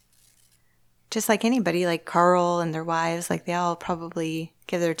 Just like anybody, like Carl and their wives, like they all probably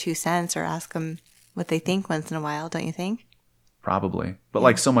give their 2 cents or ask them what they think once in a while, don't you think? Probably. But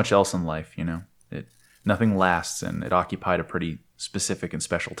like so much else in life, you know, nothing lasts, and it occupied a pretty specific and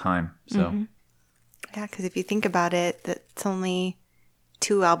special time. So Yeah, because if you think about it, that's only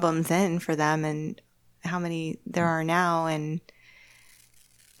 2 albums in for them, and how many there are now, and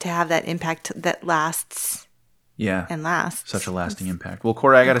to have that impact that lasts yeah, and lasts. such a lasting impact. Well,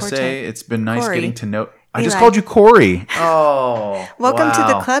 Corey, I got to say, it's been nice Corey. getting to know. I just Eli. called you Corey. Oh, Welcome to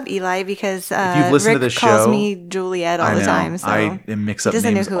the wow. club, Eli, because you've listened Rick to this calls show- me Juliet all I the know. time. So I mix up doesn't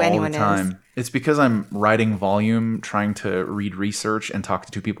know names who all anyone the is. time. It's because I'm writing volume, trying to read research, and talk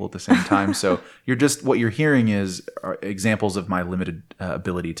to 2 people at the same time. So what you're hearing are examples of my limited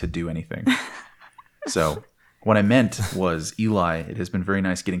ability to do anything. So what I meant was, Eli, it has been very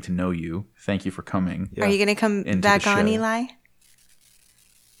nice getting to know you. Thank you for coming. Yeah. Are you going to come Into back the on, show. Eli?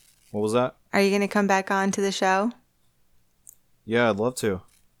 What was that? Are you going to come back on to the show? Yeah, I'd love to.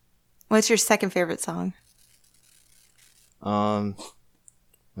 What's your second favorite song? My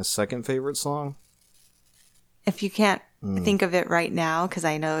second favorite song? If you can't think of it right now, because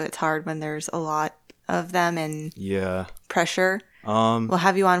I know it's hard when there's a lot of them and Yeah. pressure, we'll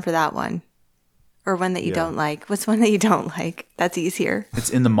have you on for that one. Or one that you Yeah. don't like. What's one that you don't like? That's easier. It's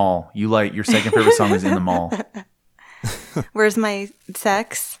In the Mall. Your second favorite song is In the Mall. Where's My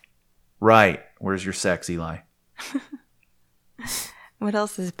Sex? Right. Where's your sex, Eli? What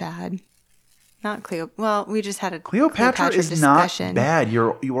else is bad? Not Cleopatra. Well, we just had a Cleopatra is discussion. not bad.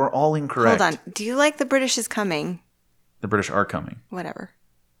 You are all incorrect. Hold on. Do you like The British is Coming? The British are coming. Whatever.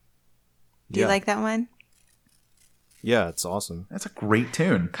 Do you Yeah. like that one? Yeah, it's awesome. That's a great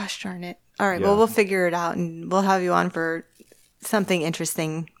tune. Gosh darn it. All right. Yeah. Well, we'll figure it out and we'll have you on for something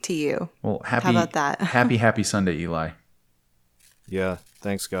interesting to you. Well, happy about that? happy Sunday, Eli. Yeah,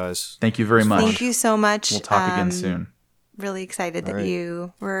 thanks, guys. Thank you very much. Thank you so much. We'll talk again soon. Really excited that All right.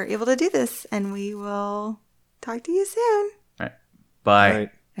 you were able to do this, and we will talk to you soon. All right. Bye. All right,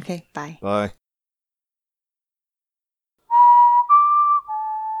 Okay. Bye. bye.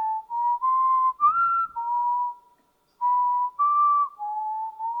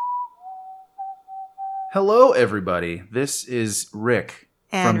 Hello, everybody. This is Rick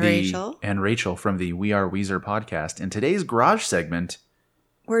And from Rachel. Rachel from the We Are Weezer podcast. In today's garage segment,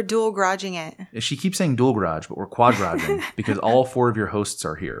 We're dual garaging it. she keeps saying dual garage, but we're quad garaging because all 4 of your hosts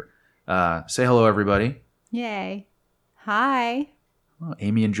are here. Say hello, everybody. Yay. Hi. Well,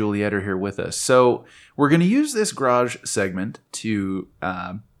 Amy and Juliet are here with us. So we're going to use this garage segment to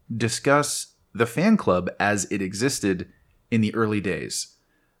discuss the fan club as it existed in the early days.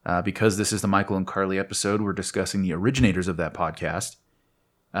 Because this is the Michael and Carly episode, we're discussing the originators of that podcast.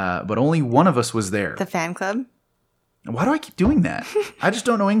 But only one of us was there. The fan club. Why do I keep doing that? I just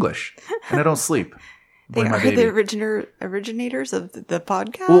don't know English, and I don't sleep. They Blame my are baby. the originators of the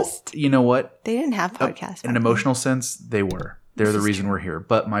podcast. Well, you know what? They didn't have podcasts. In an back emotional sense, they were. They're This the is reason true. we're here.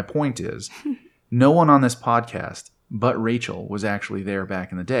 But my point is, no one on this podcast but Rachel was actually there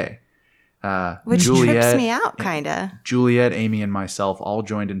back in the day. then. Which trips me out, kind of. Juliet, Amy, and myself all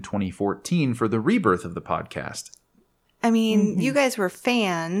joined in 2014 for the rebirth of the podcast. I mean, you guys were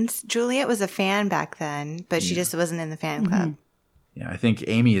fans. Juliet was a fan back then, but she just wasn't in the fan club. Yeah, I think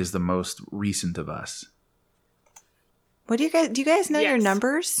Amy is the most recent of us. What do you guys know your Yes.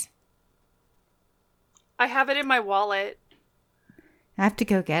 numbers? I have it in my wallet. I have to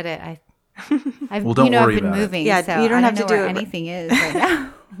go get it. I've Well, don't I've worry been about it. moving, Yeah, so you don't I have don't to know do where it. anything is right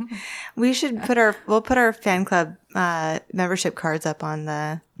now. We'll put our fan club membership cards up on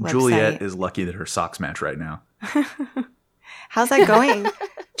the website. Juliet is lucky that her socks match right now. How's that going,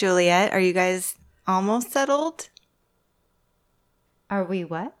 Juliet? Are you guys almost settled? Are we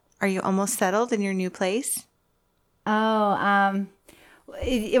what? Are you almost settled in your new place? Oh,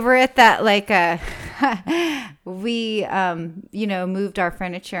 we're at that we moved our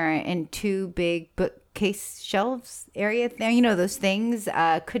furniture in two big bookcase shelves area there. You know, those things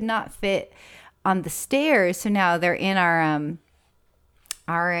could not fit on the stairs, so now they're in our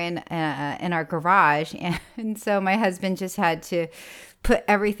in our garage, and so my husband just had to put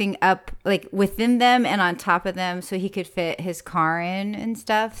everything up like within them and on top of them so he could fit his car in and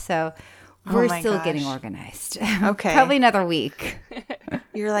stuff. So we're my still gosh. getting organized. Okay. Probably another week.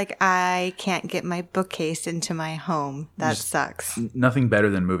 You're like, I can't get my bookcase into my home. That sucks. Nothing better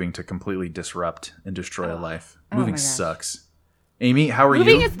than moving to completely disrupt and destroy a life. Moving my gosh. sucks. Amy, how are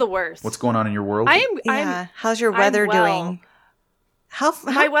Moving you? is the worst. What's going on in your world? Yeah. How's your I'm weather well. doing? How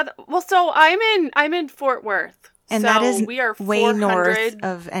My weather. Well, so I'm in Fort Worth, and so that is we are way 400 north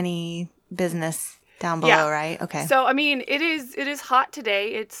of any business down below, Yeah. right? Okay. So I mean, it is hot today.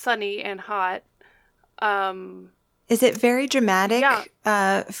 It's sunny and hot. Is it very dramatic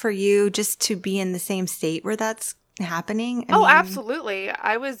Yeah. for you just to be in the same state where that's happening? I Oh, mean, absolutely.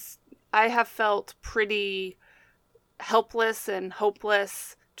 I have felt pretty helpless and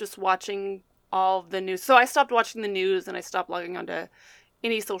hopeless just watching all the news. So I stopped watching the news and I stopped logging onto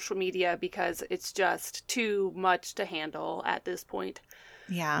any social media because it's just too much to handle at this point.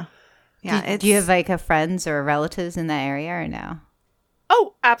 Yeah. Yeah. Do you have like a friends or relatives in that area or no?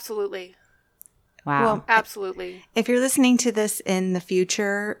 Oh, absolutely. Wow. Well, Absolutely. if you're listening to this in the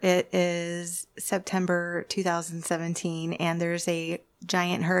future, it is September 2017, and there's a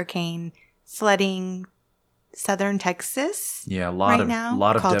giant hurricane flooding southern Texas. yeah, a right lot now,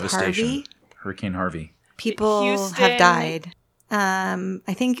 of called devastation. Harvey. Hurricane Harvey. People Houston. have died.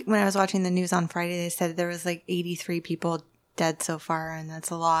 I think when I was watching the news on Friday, they said there was like 83 people dead so far, and that's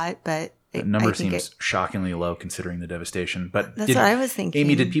a lot. But The number seems shockingly low considering the devastation. But That's what I was thinking.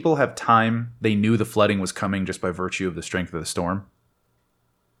 Amy, did people have time? They knew the flooding was coming just by virtue of the strength of the storm?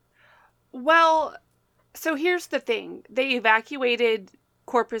 Well, so here's the thing. They evacuated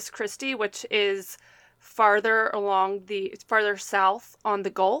Corpus Christi, which is farther south on the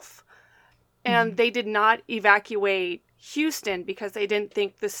Gulf. And they did not evacuate Houston because they didn't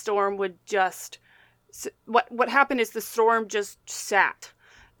think the storm would just... What happened is the storm just sat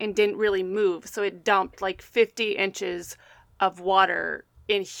and didn't really move. So it dumped like 50 inches of water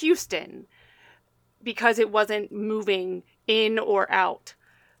in Houston because it wasn't moving in or out.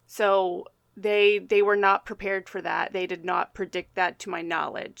 So they were not prepared for that. They did not predict that to my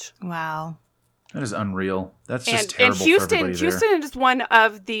knowledge. Wow. That is unreal. That's just And terrible for everybody there. Houston is one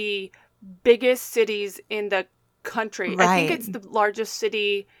of the biggest cities in the country. I think Right. it's the largest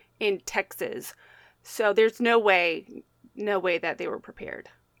city in Texas. So there's no way that they were prepared.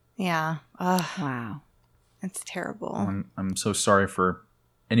 Yeah. Ugh, Wow. it's terrible. I'm so sorry for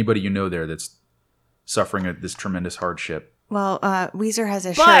anybody you know there that's suffering this tremendous hardship. Well, Weezer has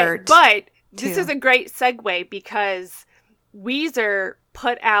a shirt. But this too. is a great segue because Weezer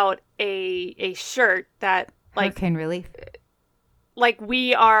put out a shirt that Hurricane relief.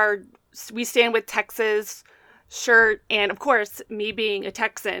 we stand with Texas shirt, and of course me being a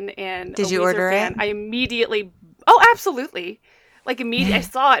Texan and Did a you Weezer order fan, it? I immediately absolutely immediately I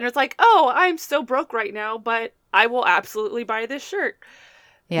saw it and it was like, oh, I'm so broke right now, but I will absolutely buy this shirt.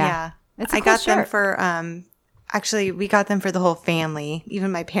 Yeah. It's a I cool got them shirt. for actually we got them for the whole family,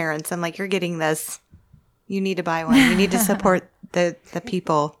 even my parents. I'm like, you're getting this. You need to buy one. You need to support the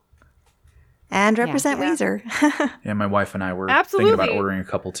people and represent Yeah. Weezer. Yeah, my wife and I were Absolutely. thinking about ordering a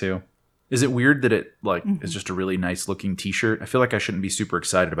couple too. Is it weird that it is just a really nice looking t-shirt? I feel like I shouldn't be super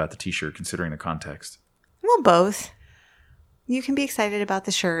excited about the t-shirt considering the context. Well, both. You can be excited about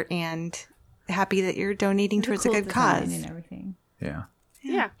the shirt and happy that you're donating It's towards cool a good design cause. and everything. Yeah.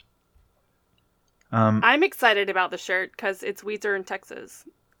 Yeah. I'm excited about the shirt because it's Weezer in Texas.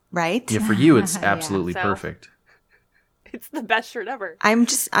 Right? Yeah, for you, it's Yeah. absolutely So- perfect. It's the best shirt ever. I'm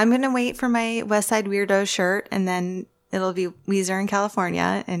going to wait for my West Side Weirdo shirt, and then it'll be Weezer in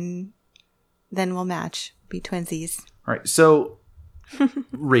California, and then we'll match. Be twinsies. All right, so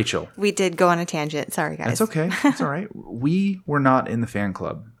Rachel, We did go on a tangent. Sorry, guys. that's okay. That's all right. We were not in the fan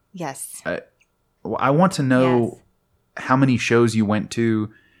club. Yes. I want to know Yes. how many shows you went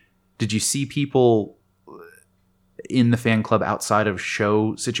to. Did you see people in the fan club outside of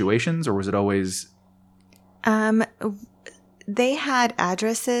show situations, or was it always? They had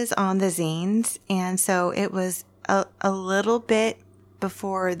addresses on the zines, and so it was a little bit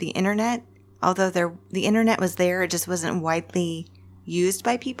before the internet. Although the internet was there, it just wasn't widely used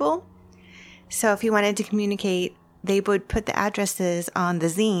by people. So if you wanted to communicate, they would put the addresses on the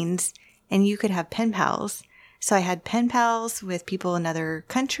zines, and you could have pen pals. So I had pen pals with people in other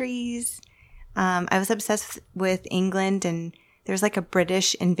countries. I was obsessed with England, and there's like a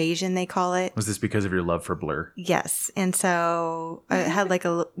British invasion, they call it. Was this because of your love for Blur? Yes. And so I had like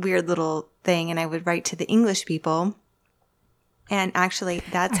a weird little thing, and I would write to the English people. And actually,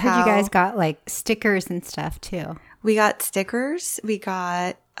 that's I heard how you guys got like stickers and stuff too. we got stickers. We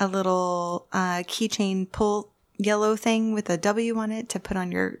got a little keychain pull yellow thing with a W on it to put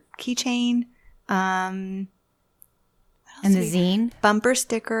on your keychain. And the zine. Bumper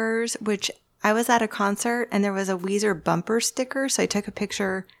stickers, which I was at a concert and there was a Weezer bumper sticker. So I took a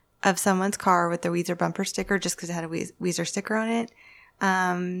picture of someone's car with the Weezer bumper sticker just because it had a Weezer sticker on it.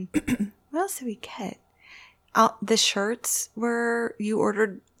 What else did we get? The shirts were, you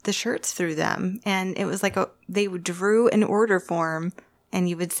ordered the shirts through them, and it was like they drew an order form, and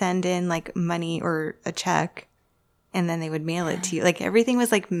you would send in like money or a check, and then they would mail it to you. Like everything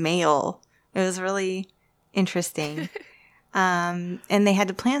was like mail. It was really interesting. And they had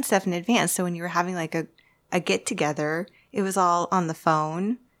to plan stuff in advance. So when you were having like a get together, it was all on the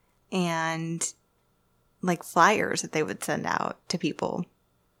phone and like flyers that they would send out to people.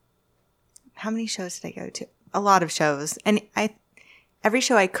 How many shows did I go to? A lot of shows. And every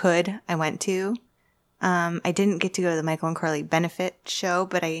show I went to. I didn't get to go to the Michael and Carly benefit show,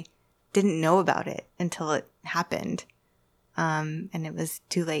 but I didn't know about it until it happened. And it was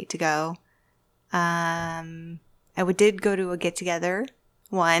too late to go. I did go to a get together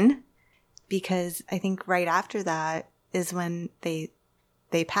one because I think right after that is when they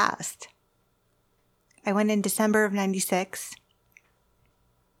passed. I went in December of 96.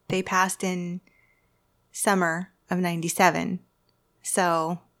 They passed in summer of 97.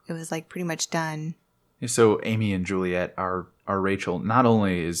 So it was like pretty much done. So Amy and Juliet, our Rachel, not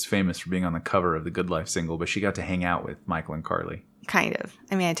only is famous for being on the cover of the Good Life single, but she got to hang out with Michael and Carly. Kind of.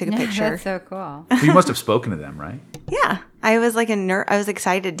 I mean, I took a picture. That's so cool. So you must have spoken to them, right? Yeah. I was like I was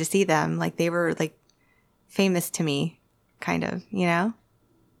excited to see them. Like they were like famous to me, kind of, you know?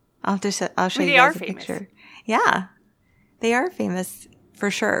 I'll show They you are guys a famous. picture. Yeah. They are famous for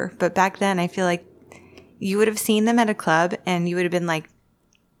sure. But back then I feel like you would have seen them at a club and you would have been like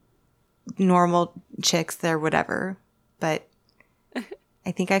normal chicks there, whatever. But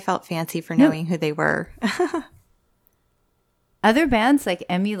I think I felt fancy for knowing who they were. Other bands like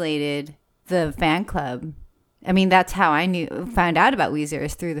emulated the fan club. I mean, that's how I found out about Weezer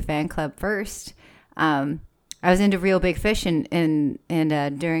is through the fan club first. I was into Real Big Fish and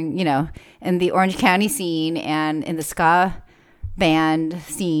during, in the Orange County scene and in the ska band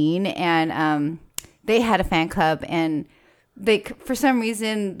scene. And they had a fan club, and they, for some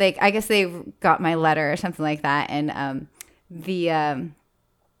reason, I guess they got my letter or something like that. And the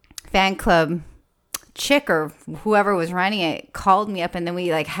fan club chick or whoever was running it called me up, and then we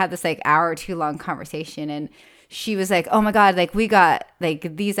had this hour or two long conversation, and she was like, oh my god, we got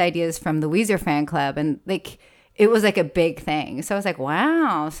these ideas from the Weezer fan club, and it was a big thing. So I was like,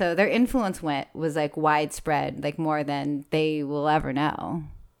 wow, so their influence was widespread, more than they will ever know.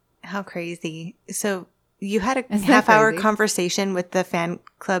 How crazy. So you had a Isn't that half-hour crazy? conversation with the fan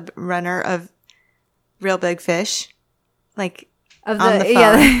club runner of Real Big Fish? Of on the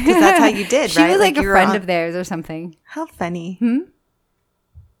phone, 'cause that's how you did, she right? was Like, a you were friend on- of theirs or something. How funny.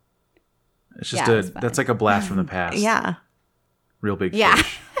 It's just Yeah, it was fun. that's like a blast from the past. Yeah. Real Big Yeah.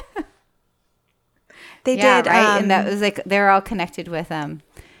 Fish. They Yeah, did. right. And that was they're all connected with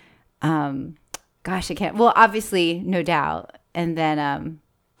gosh, I can't. Well, obviously, No Doubt, and then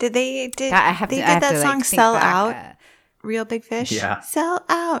did they did I have they to, did I have that to, song think Sell back. Out? Real Big Fish? Yeah. Sell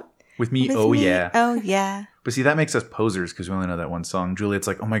Out. With me, With oh me. yeah. Oh yeah. But see, that makes us posers because we only know that one song. Juliet's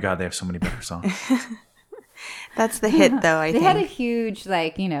like, oh my god, they have so many better songs. That's the hit though, I They think. had a huge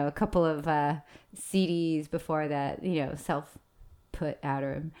a couple of CDs before that, self put out.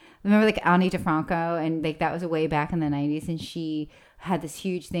 Or remember like Ani DeFranco, and like that was way back in the 90s, and she had this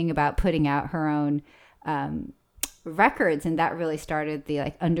huge thing about putting out her own records, and that really started the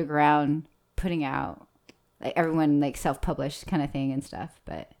like underground putting out, like everyone like self-published kind of thing and stuff.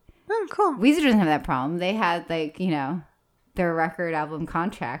 But Oh, cool. Weezer doesn't have that problem. They had like, you know, their record album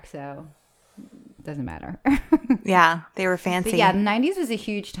contract, so it doesn't matter. Yeah, they were fancy. But yeah, the 90s was a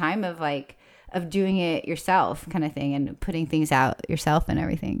huge time of like of doing it yourself kind of thing, and putting things out yourself and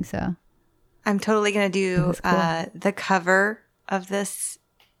everything. So I'm totally going to do the cover of this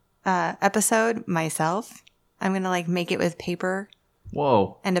episode myself. I'm going to like make it with paper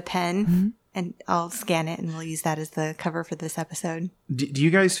Whoa. and a pen, and I'll scan it, and we'll use that as the cover for this episode. Do you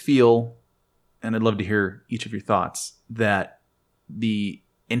guys feel, and I'd love to hear each of your thoughts, that the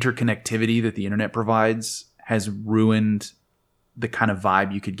interconnectivity that the internet provides has ruined the kind of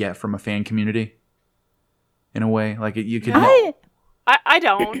vibe you could get from a fan community? In a way, like you could. I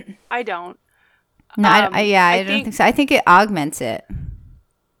don't. I don't. no, I don't think so. I think it augments it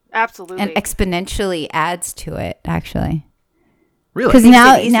Absolutely. and exponentially adds to it, actually. Really? Because Makes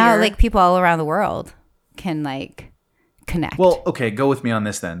now, it easier. like people all around the world can like connect. Well, okay, go with me on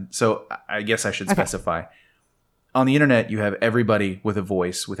this then. So I guess I should specify. On the internet, you have everybody with a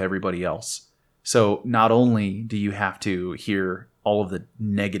voice with everybody else. So not only do you have to hear all of the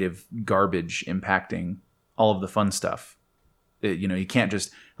negative garbage impacting all of the fun stuff, you know, you can't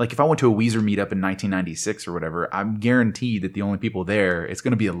just, like if I went to a Weezer meetup in 1996 or whatever, I'm guaranteed that the only people there, it's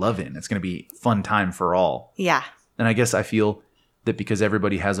going to be a love-in. It's going to be fun time for all. Yeah. And I guess I feel that because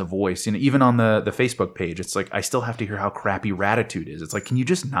everybody has a voice, you know, even on the Facebook page, it's like I still have to hear how crappy Ratitude is. It's like, can you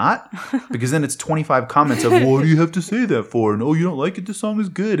just not? Because then it's 25 comments of, what do you have to say that for? And, oh, you don't like it? The song is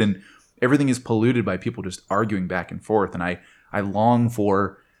good. And everything is polluted by people just arguing back and forth. And I long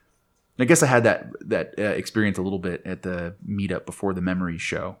for, I guess I had that experience a little bit at the meetup before the Memories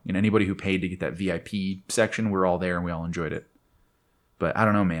show. And anybody who paid to get that VIP section, we're all there and we all enjoyed it. But I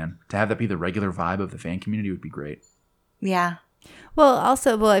don't know, man. To have that be the regular vibe of the fan community would be great. Yeah. Well,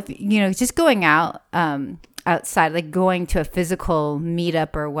 also, if you know, just going out outside, like going to a physical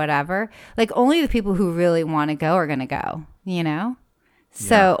meetup or whatever, like only the people who really want to go are going to go, you know?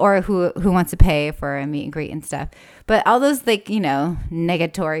 So, or who wants to pay for a meet and greet and stuff. But all those like, you know,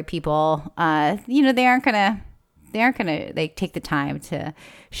 negatory people, you know, they aren't gonna like take the time to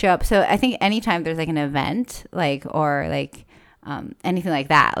show up. So I think anytime there's like an event, like, or like anything like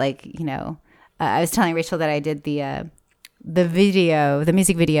that, like, you know, I was telling Rachel that I did the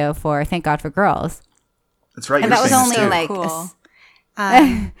music video for Thank God for Girls. That's right. And that was only So like, cool.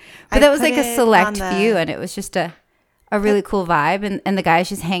 but that was put like a it select on the- few, and it was just a really cool vibe. And the guys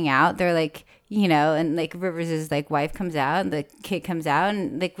just hang out. They're like, you know, and like Rivers' like wife comes out and the kid comes out,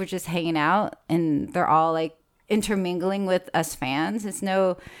 and like we're just hanging out, and they're all like intermingling with us fans. It's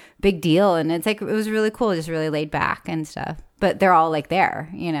no big deal. And it's like, it was really cool, just really laid back and stuff. But they're all like there,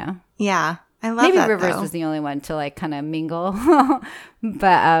 you know. Yeah. I love Maybe that, Rivers though. was the only one to like kind of mingle,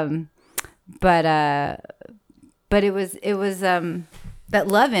 but it was that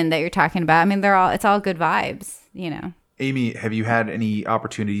love-in that you're talking about. I mean, it's all good vibes, you know. Amy, have you had any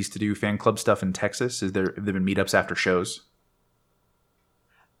opportunities to do fan club stuff in Texas? Have there been meetups after shows?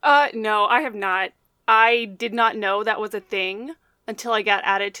 No, I have not. I did not know that was a thing until I got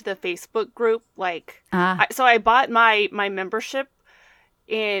added to the Facebook group. Like, so I bought my membership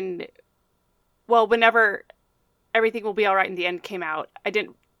in, well, whenever Everything Will Be All Right in the End came out. I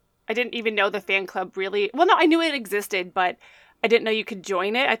didn't even know the fan club really. Well, no, I knew it existed, but I didn't know you could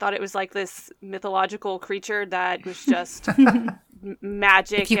join it. I thought it was like this mythological creature that was just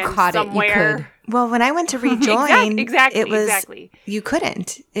magic. If you and caught somewhere. it, you could. Well, when I went to rejoin, exactly. You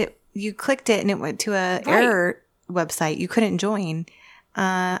couldn't. You clicked it and it went to a error website. You couldn't join.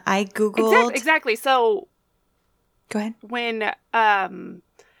 I Googled. Exactly. So Go ahead. when and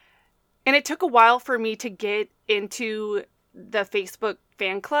it took a while for me to get into the Facebook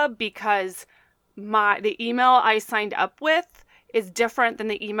fan club because the email I signed up with is different than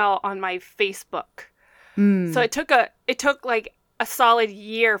the email on my Facebook. So it took like a solid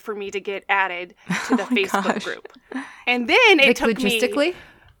year for me to get added to the Facebook group. And then it Like took logistically? me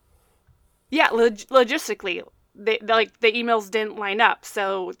Yeah, logistically. The emails didn't line up,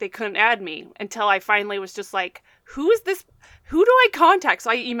 so they couldn't add me until I finally was just like, who is this? Who do I contact?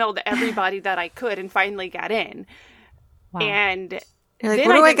 So I emailed everybody that I could and finally got in. Wow. And You're like, then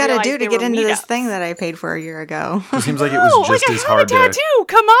what do I didn't got to realize do to they get were into this meetups. thing that I paid for a year ago? It seems like it was just I as have hard a tattoo.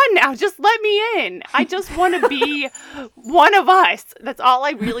 Come on now, just let me in. I just want to be one of us. That's all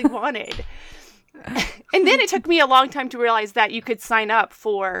I really wanted. And then it took me a long time to realize that you could sign up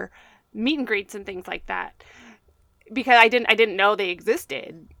for meet and greets and things like that. because I didn't know they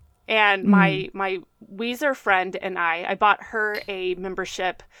existed. And my Weezer friend and I bought her a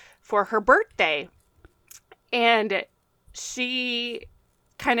membership for her birthday. And she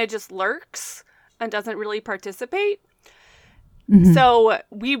kind of just lurks and doesn't really participate. So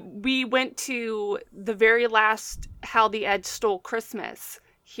we went to the very last How the Edge Stole Christmas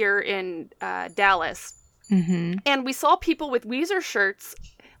here in Dallas. And we saw people with Weezer shirts,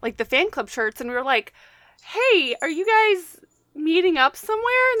 like the fan club shirts, and we were like, hey, are you guys meeting up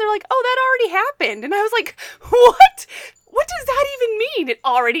somewhere? And they're like, oh, that already happened. And I was like, what? What does that even mean? It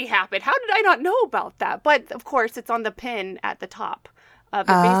already happened. How did I not know about that? But of course, it's on the pin at the top of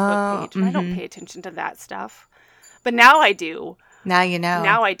the Facebook page. And I don't pay attention to that stuff. But now I do. Now you know.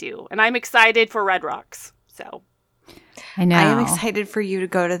 Now I do. And I'm excited for Red Rocks. So I know. I am excited for you to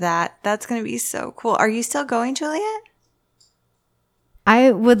go to that. That's going to be so cool. Are you still going, Juliet?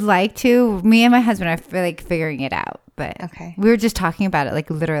 I would like to. Me and my husband are like figuring it out, but Okay. we were just talking about it like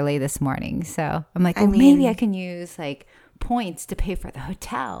literally this morning. So I'm like, maybe I can use like points to pay for the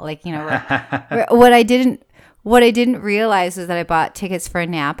hotel. Like, you know, what I didn't realize was that I bought tickets for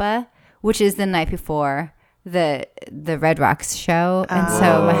Napa, which is the night before the Red Rocks show, and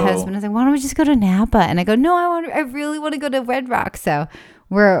so my husband was like, "Why don't we just go to Napa?" And I go, "No, I really want to go to Red Rocks." So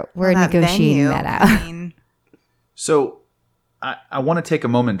we're negotiating that out. I mean, So I want to take a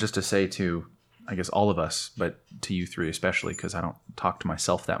moment just to say to, I guess, all of us, but to you three especially, because I don't talk to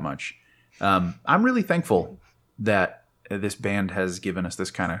myself that much. I'm really thankful that this band has given us this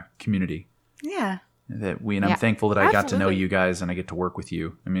kind of community. yeah. I'm thankful that I got to know you guys and I get to work with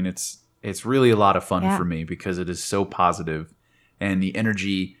you. I mean, it's really a lot of fun for me because it is so positive, and the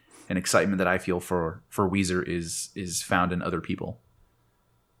energy and excitement that I feel for Weezer is found in other people.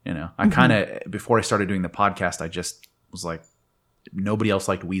 You know, I kind of, before I started doing the podcast, I just was like, nobody else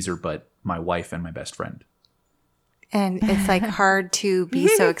liked Weezer but my wife and my best friend. And it's like hard to be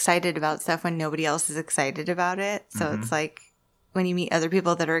so excited about stuff when nobody else is excited about it. So it's like when you meet other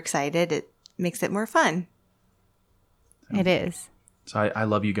people that are excited, it makes it more fun. It is. So I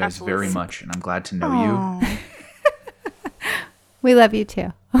love you guys very much, and I'm glad to know you. We love you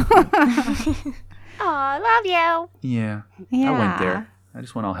too. Aw, love you. Yeah, Yeah. I went there. I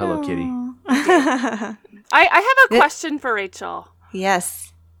just went all Hello Kitty. I have a question for Rachel.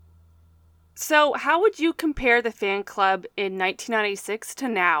 Yes. So how would you compare the fan club in 1996 to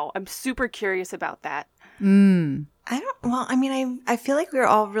now? I'm super curious about that. I feel like we're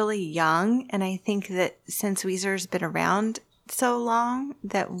all really young, and I think that since Weezer's been around so long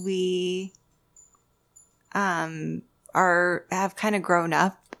that we have kind of grown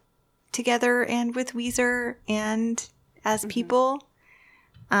up together and with Weezer and as people.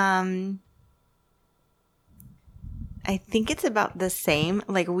 I think it's about the same.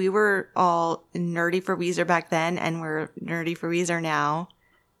 Like, we were all nerdy for Weezer back then, and we're nerdy for Weezer now.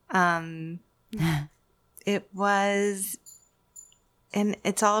 It was, and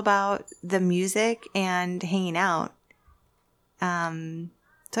it's all about the music and hanging out.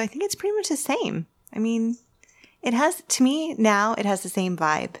 So I think it's pretty much the same. I mean, it has, to me now, it has the same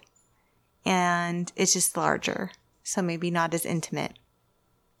vibe, and it's just larger. So maybe not as intimate.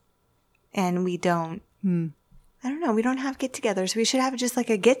 And we don't, I don't know, we don't have get-togethers. We should have just like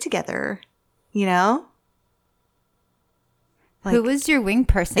a get-together, you know? Like, Who was your wing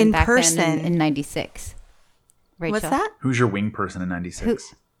person in back person. then in 96? Rachel. what's that? Who's your wing person in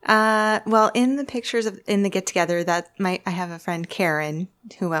 '96? Well, in the pictures in the get-together, I have a friend, Karen,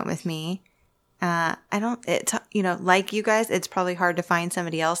 who went with me. Like you guys, it's probably hard to find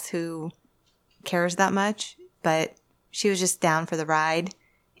somebody else who cares that much, but she was just down for the ride,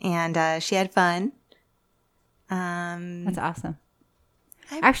 and she had fun. That's awesome.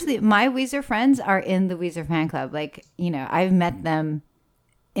 Actually, my Weezer friends are in the Weezer fan club. Like, you know, I've met them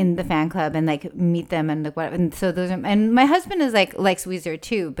in the fan club and like meet them and like what. And so those are, and my husband is like likes Weezer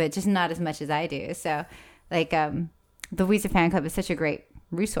too, but just not as much as I do. So like, the Weezer fan club is such a great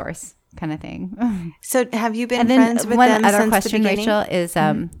resource kind of thing. So have you been And then friends with one them other since question, the beginning? Rachel, is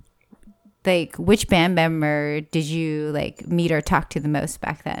like which band member did you like meet or talk to the most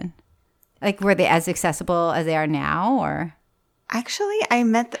back then? Like, were they as accessible as they are now, or? Actually, I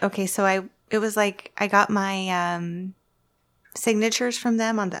met. It was like I got my signatures from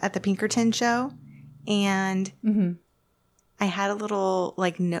them at the Pinkerton show, and I had a little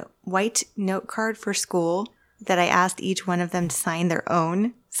like white note card for school that I asked each one of them to sign their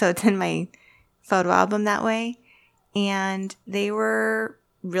own, so it's in my photo album that way. And they were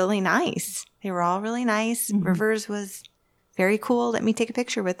really nice. They were all really nice. Rivers was very cool. Let me take a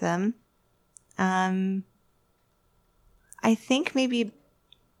picture with them. I think maybe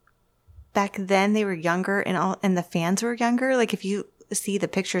back then they were younger and the fans were younger. Like if you see the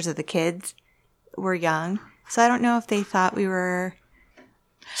pictures of the kids were young. So I don't know if they thought we were.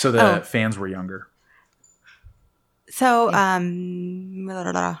 So the fans were younger. So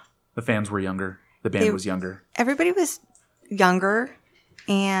The fans were younger. The band was younger. Everybody was younger,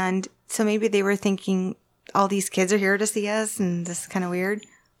 and so maybe they were thinking all these kids are here to see us, and this is kind of weird.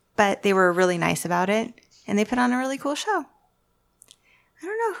 But they were really nice about it, and they put on a really cool show. I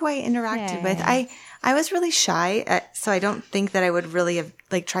don't know who I interacted with. I was really shy, so I don't think that I would really have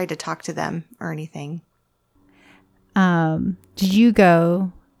like tried to talk to them or anything. Did you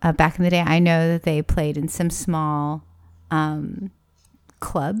go back in the day? I know that they played in some small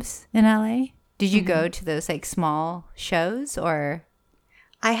clubs in LA. Did you go to those like small shows, or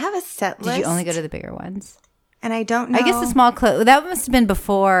I have a set list. did you only go to the bigger ones? And I don't know. I guess the small club, that must have been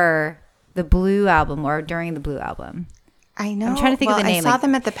before the Blue album or during the Blue album. I know. I'm trying to think of the name. I saw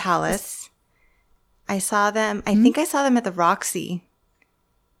them at the Palace. I saw them. I think I saw them at the Roxy,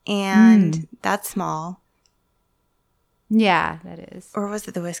 and that's small. Yeah, that is. Or was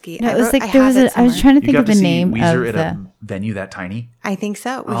it the Whiskey? No, it was like there was a. I was trying to You think got of to the see name Weezer of at a venue that tiny? I think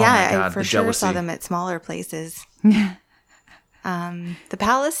so. Oh Yeah, my God, I for the sure jealousy. saw them at smaller places. The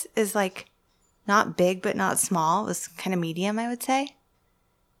Palace is like not big, but not small. It was kind of medium, I would say.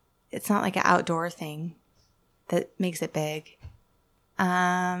 It's not like an outdoor thing that makes it big.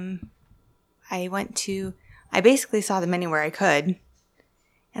 I basically saw them anywhere I could.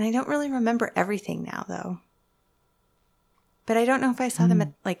 And I don't really remember everything now, though. But I don't know if I saw them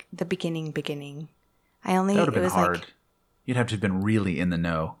at like the beginning. I only, That would have it been was hard. like, You'd have to have been really in the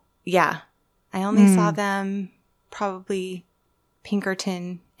know. yeah. I only saw them probably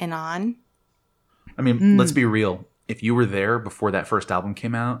Pinkerton and on. I mean, let's be real. If you were there before that first album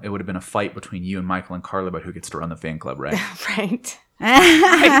came out, it would have been a fight between you and Michael and Carla about who gets to run the fan club, right? Right.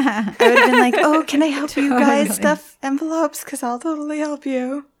 I would have been like, oh, can I help you guys stuff envelopes? Because I'll totally help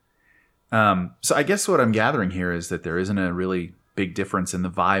you. So I guess what I'm gathering here is that there isn't a really big difference in the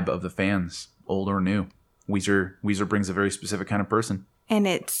vibe of the fans, old or new. Weezer brings a very specific kind of person. And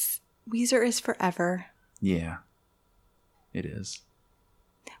Weezer is forever. Yeah, it is.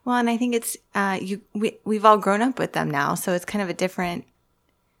 Well, and I think it's we've all grown up with them now, so it's kind of a different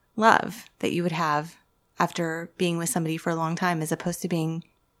love that you would have after being with somebody for a long time, as opposed to being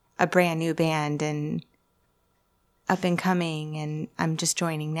a brand new band and up and coming, and I'm just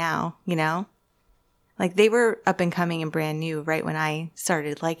joining now, you know? Like they were up and coming and brand new right when I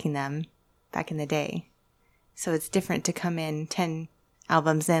started liking them back in the day. So it's different to come in 10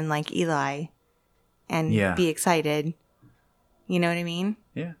 albums in like Eli and be excited. You know what I mean?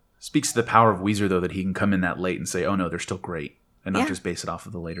 Yeah. Speaks to the power of Weezer, though, that he can come in that late and say, oh, no, they're still great, and not just base it off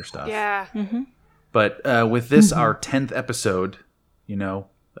of the later stuff. Yeah. But with this, our 10th episode, you know,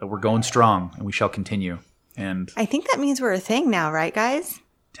 we're going strong, and we shall continue. And I think that means we're a thing now, right, guys?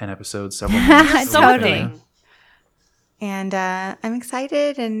 10 episodes, several months. Totally. And I'm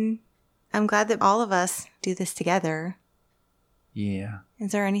excited, and I'm glad that all of us do this together. Yeah.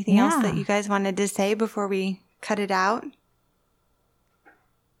 Is there anything else Yeah. that you guys wanted to say before we cut it out?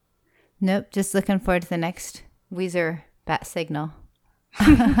 Nope, just looking forward to the next Weezer Bat Signal.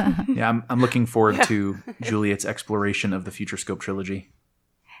 Yeah, I'm looking forward to Juliet's exploration of the Future Scope trilogy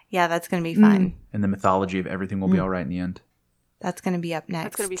Yeah, that's going to be fun. and the mythology of everything will be all right in the end. That's going to be up next.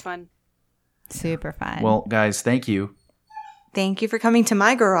 That's going to be fun. Super fun. Well, guys, thank you. Thank you for coming to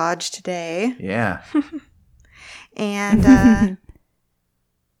my garage today. Yeah. And I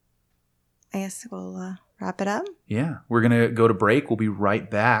guess we'll wrap it up. Yeah. We're going to go to break. We'll be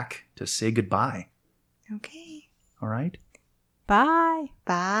right back to say goodbye. Okay. All right? Bye.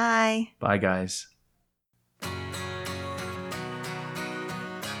 Bye. Bye, guys.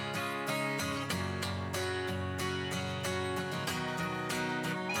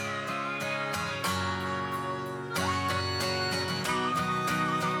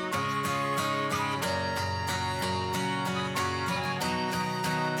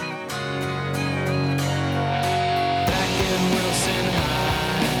 Back in Wilson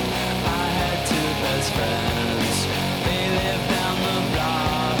High, I had two best friends. They lived down the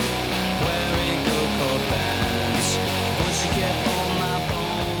block, wearing go-kart bands. Once you get on my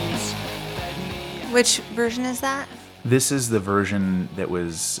bones, fed me. Which version is that? This is the version that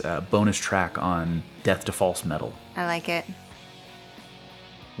was a bonus track on Death to False Metal, I like it.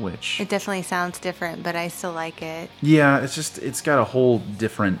 which... It definitely sounds different, but I still like it. Yeah, it's got a whole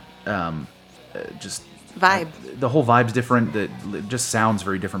different, just Vibe. the whole vibe's different. That it just sounds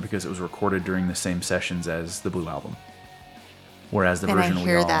very different because it was recorded during the same sessions as the Blue album. Whereas the And I version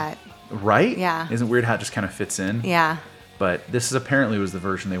hear we all, that. right? Yeah. Isn't it weird how it just kind of fits in? Yeah. But this is apparently was the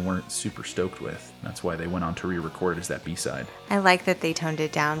version they weren't super stoked with. That's why they went on to re-record it as that B-side. I like that they toned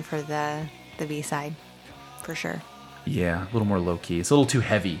it down for the B-side, for sure. Yeah, a little more low-key. It's a little too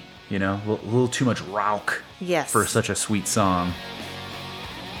heavy, you know? A little too much rock Yes. for such a sweet song.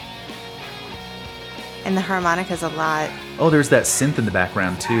 And the harmonica's a lot. Oh, there's that synth in the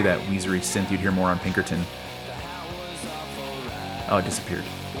background, too, that Weezery synth you'd hear more on Pinkerton. Oh, it disappeared.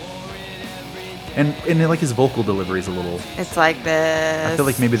 And like his vocal delivery is a little... It's like this. I feel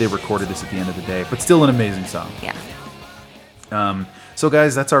like maybe they recorded this at the end of the day, but still an amazing song. Yeah. So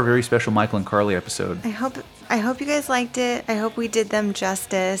guys, that's our very special Michael and Carly episode. I hope you guys liked it. I hope we did them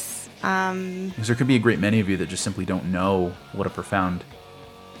justice. Because there could be a great many of you that just simply don't know what a profound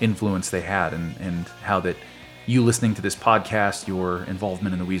influence they had and how that you listening to this podcast, your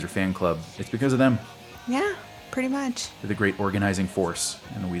involvement in the Weezer fan club, it's because of them. Yeah, pretty much. They're the great organizing force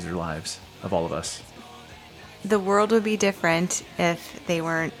in the Weezer lives of all of us. The world would be different if they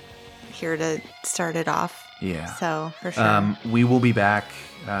weren't here to start it off. Yeah. So, for sure. We will be back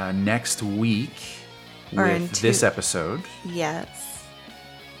next week Or in with this episode. Yes.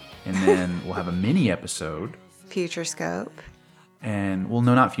 And then we'll have a mini episode. Future Scope. And, well,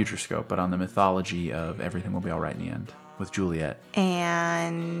 no, not Future Scope, but on the mythology of Everything Will Be All Right in the End with Juliet.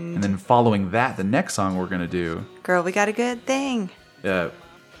 And And then following that, the next song we're going to do, Girl, We Got a Good Thing.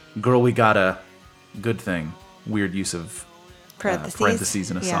 Girl, We Got a Good Thing. Weird use of parentheses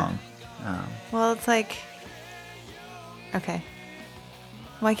in a Yeah. song. Well, it's like, okay.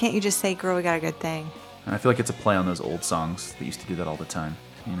 Why can't you just say, Girl, We Got a Good Thing? And I feel like it's a play on those old songs that used to do that all the time.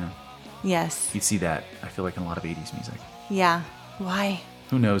 You know, Yes. you'd see that, I feel like, in a lot of 80s music. Yeah. Why?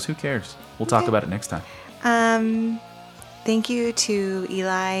 Who knows? Who cares? We'll talk about it next time. Thank you to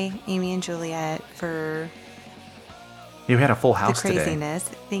Eli, Amy, and Juliet for Yeah, we had a full the house today. craziness.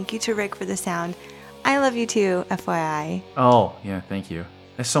 Thank you to Rick for the sound. I love you too, FYI. Oh, yeah, thank you.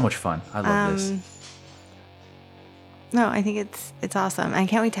 It's so much fun. I love this. No, I think it's awesome. I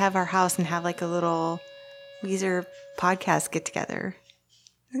can't wait to have our house and have like a little Weezer podcast get together.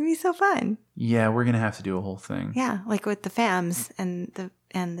 It's gonna be so fun. Yeah, we're going to have to do a whole thing. Yeah, like with the fams and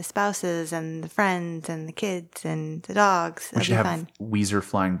the spouses and the friends and the kids and the dogs. We That'll should be have fun. Weezer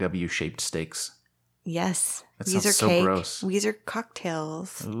flying W-shaped steaks. Yes. That Weezer sounds so cake. gross. Weezer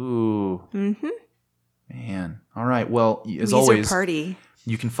cocktails. Ooh, Mm-hmm. man. All right. Well, as Weezer always, party.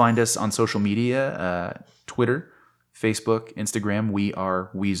 you can find us on social media, Twitter, Facebook, Instagram. We are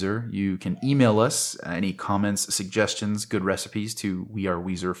Weezer. You can email us any comments, suggestions, good recipes to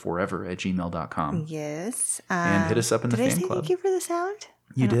weareweezerforever@gmail.com. Yes. And hit us up in the did I fan say club. thank you for the sound?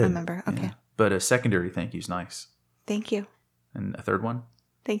 You I don't did. remember. Okay. Yeah. But a secondary thank you's nice. Thank you. And a third one?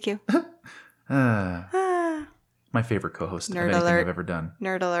 Thank you. My favorite co-host of Nerd anything alert. I've ever done.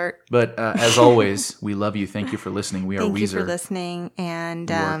 Nerd alert. But as always, we love you. Thank you for listening. We are Thank Weezer. you for listening. And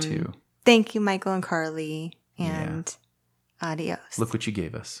You are too. thank you, Michael and Carly. And adios. Look what you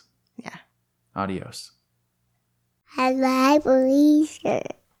gave us. Yeah. Adios. I like Weezer.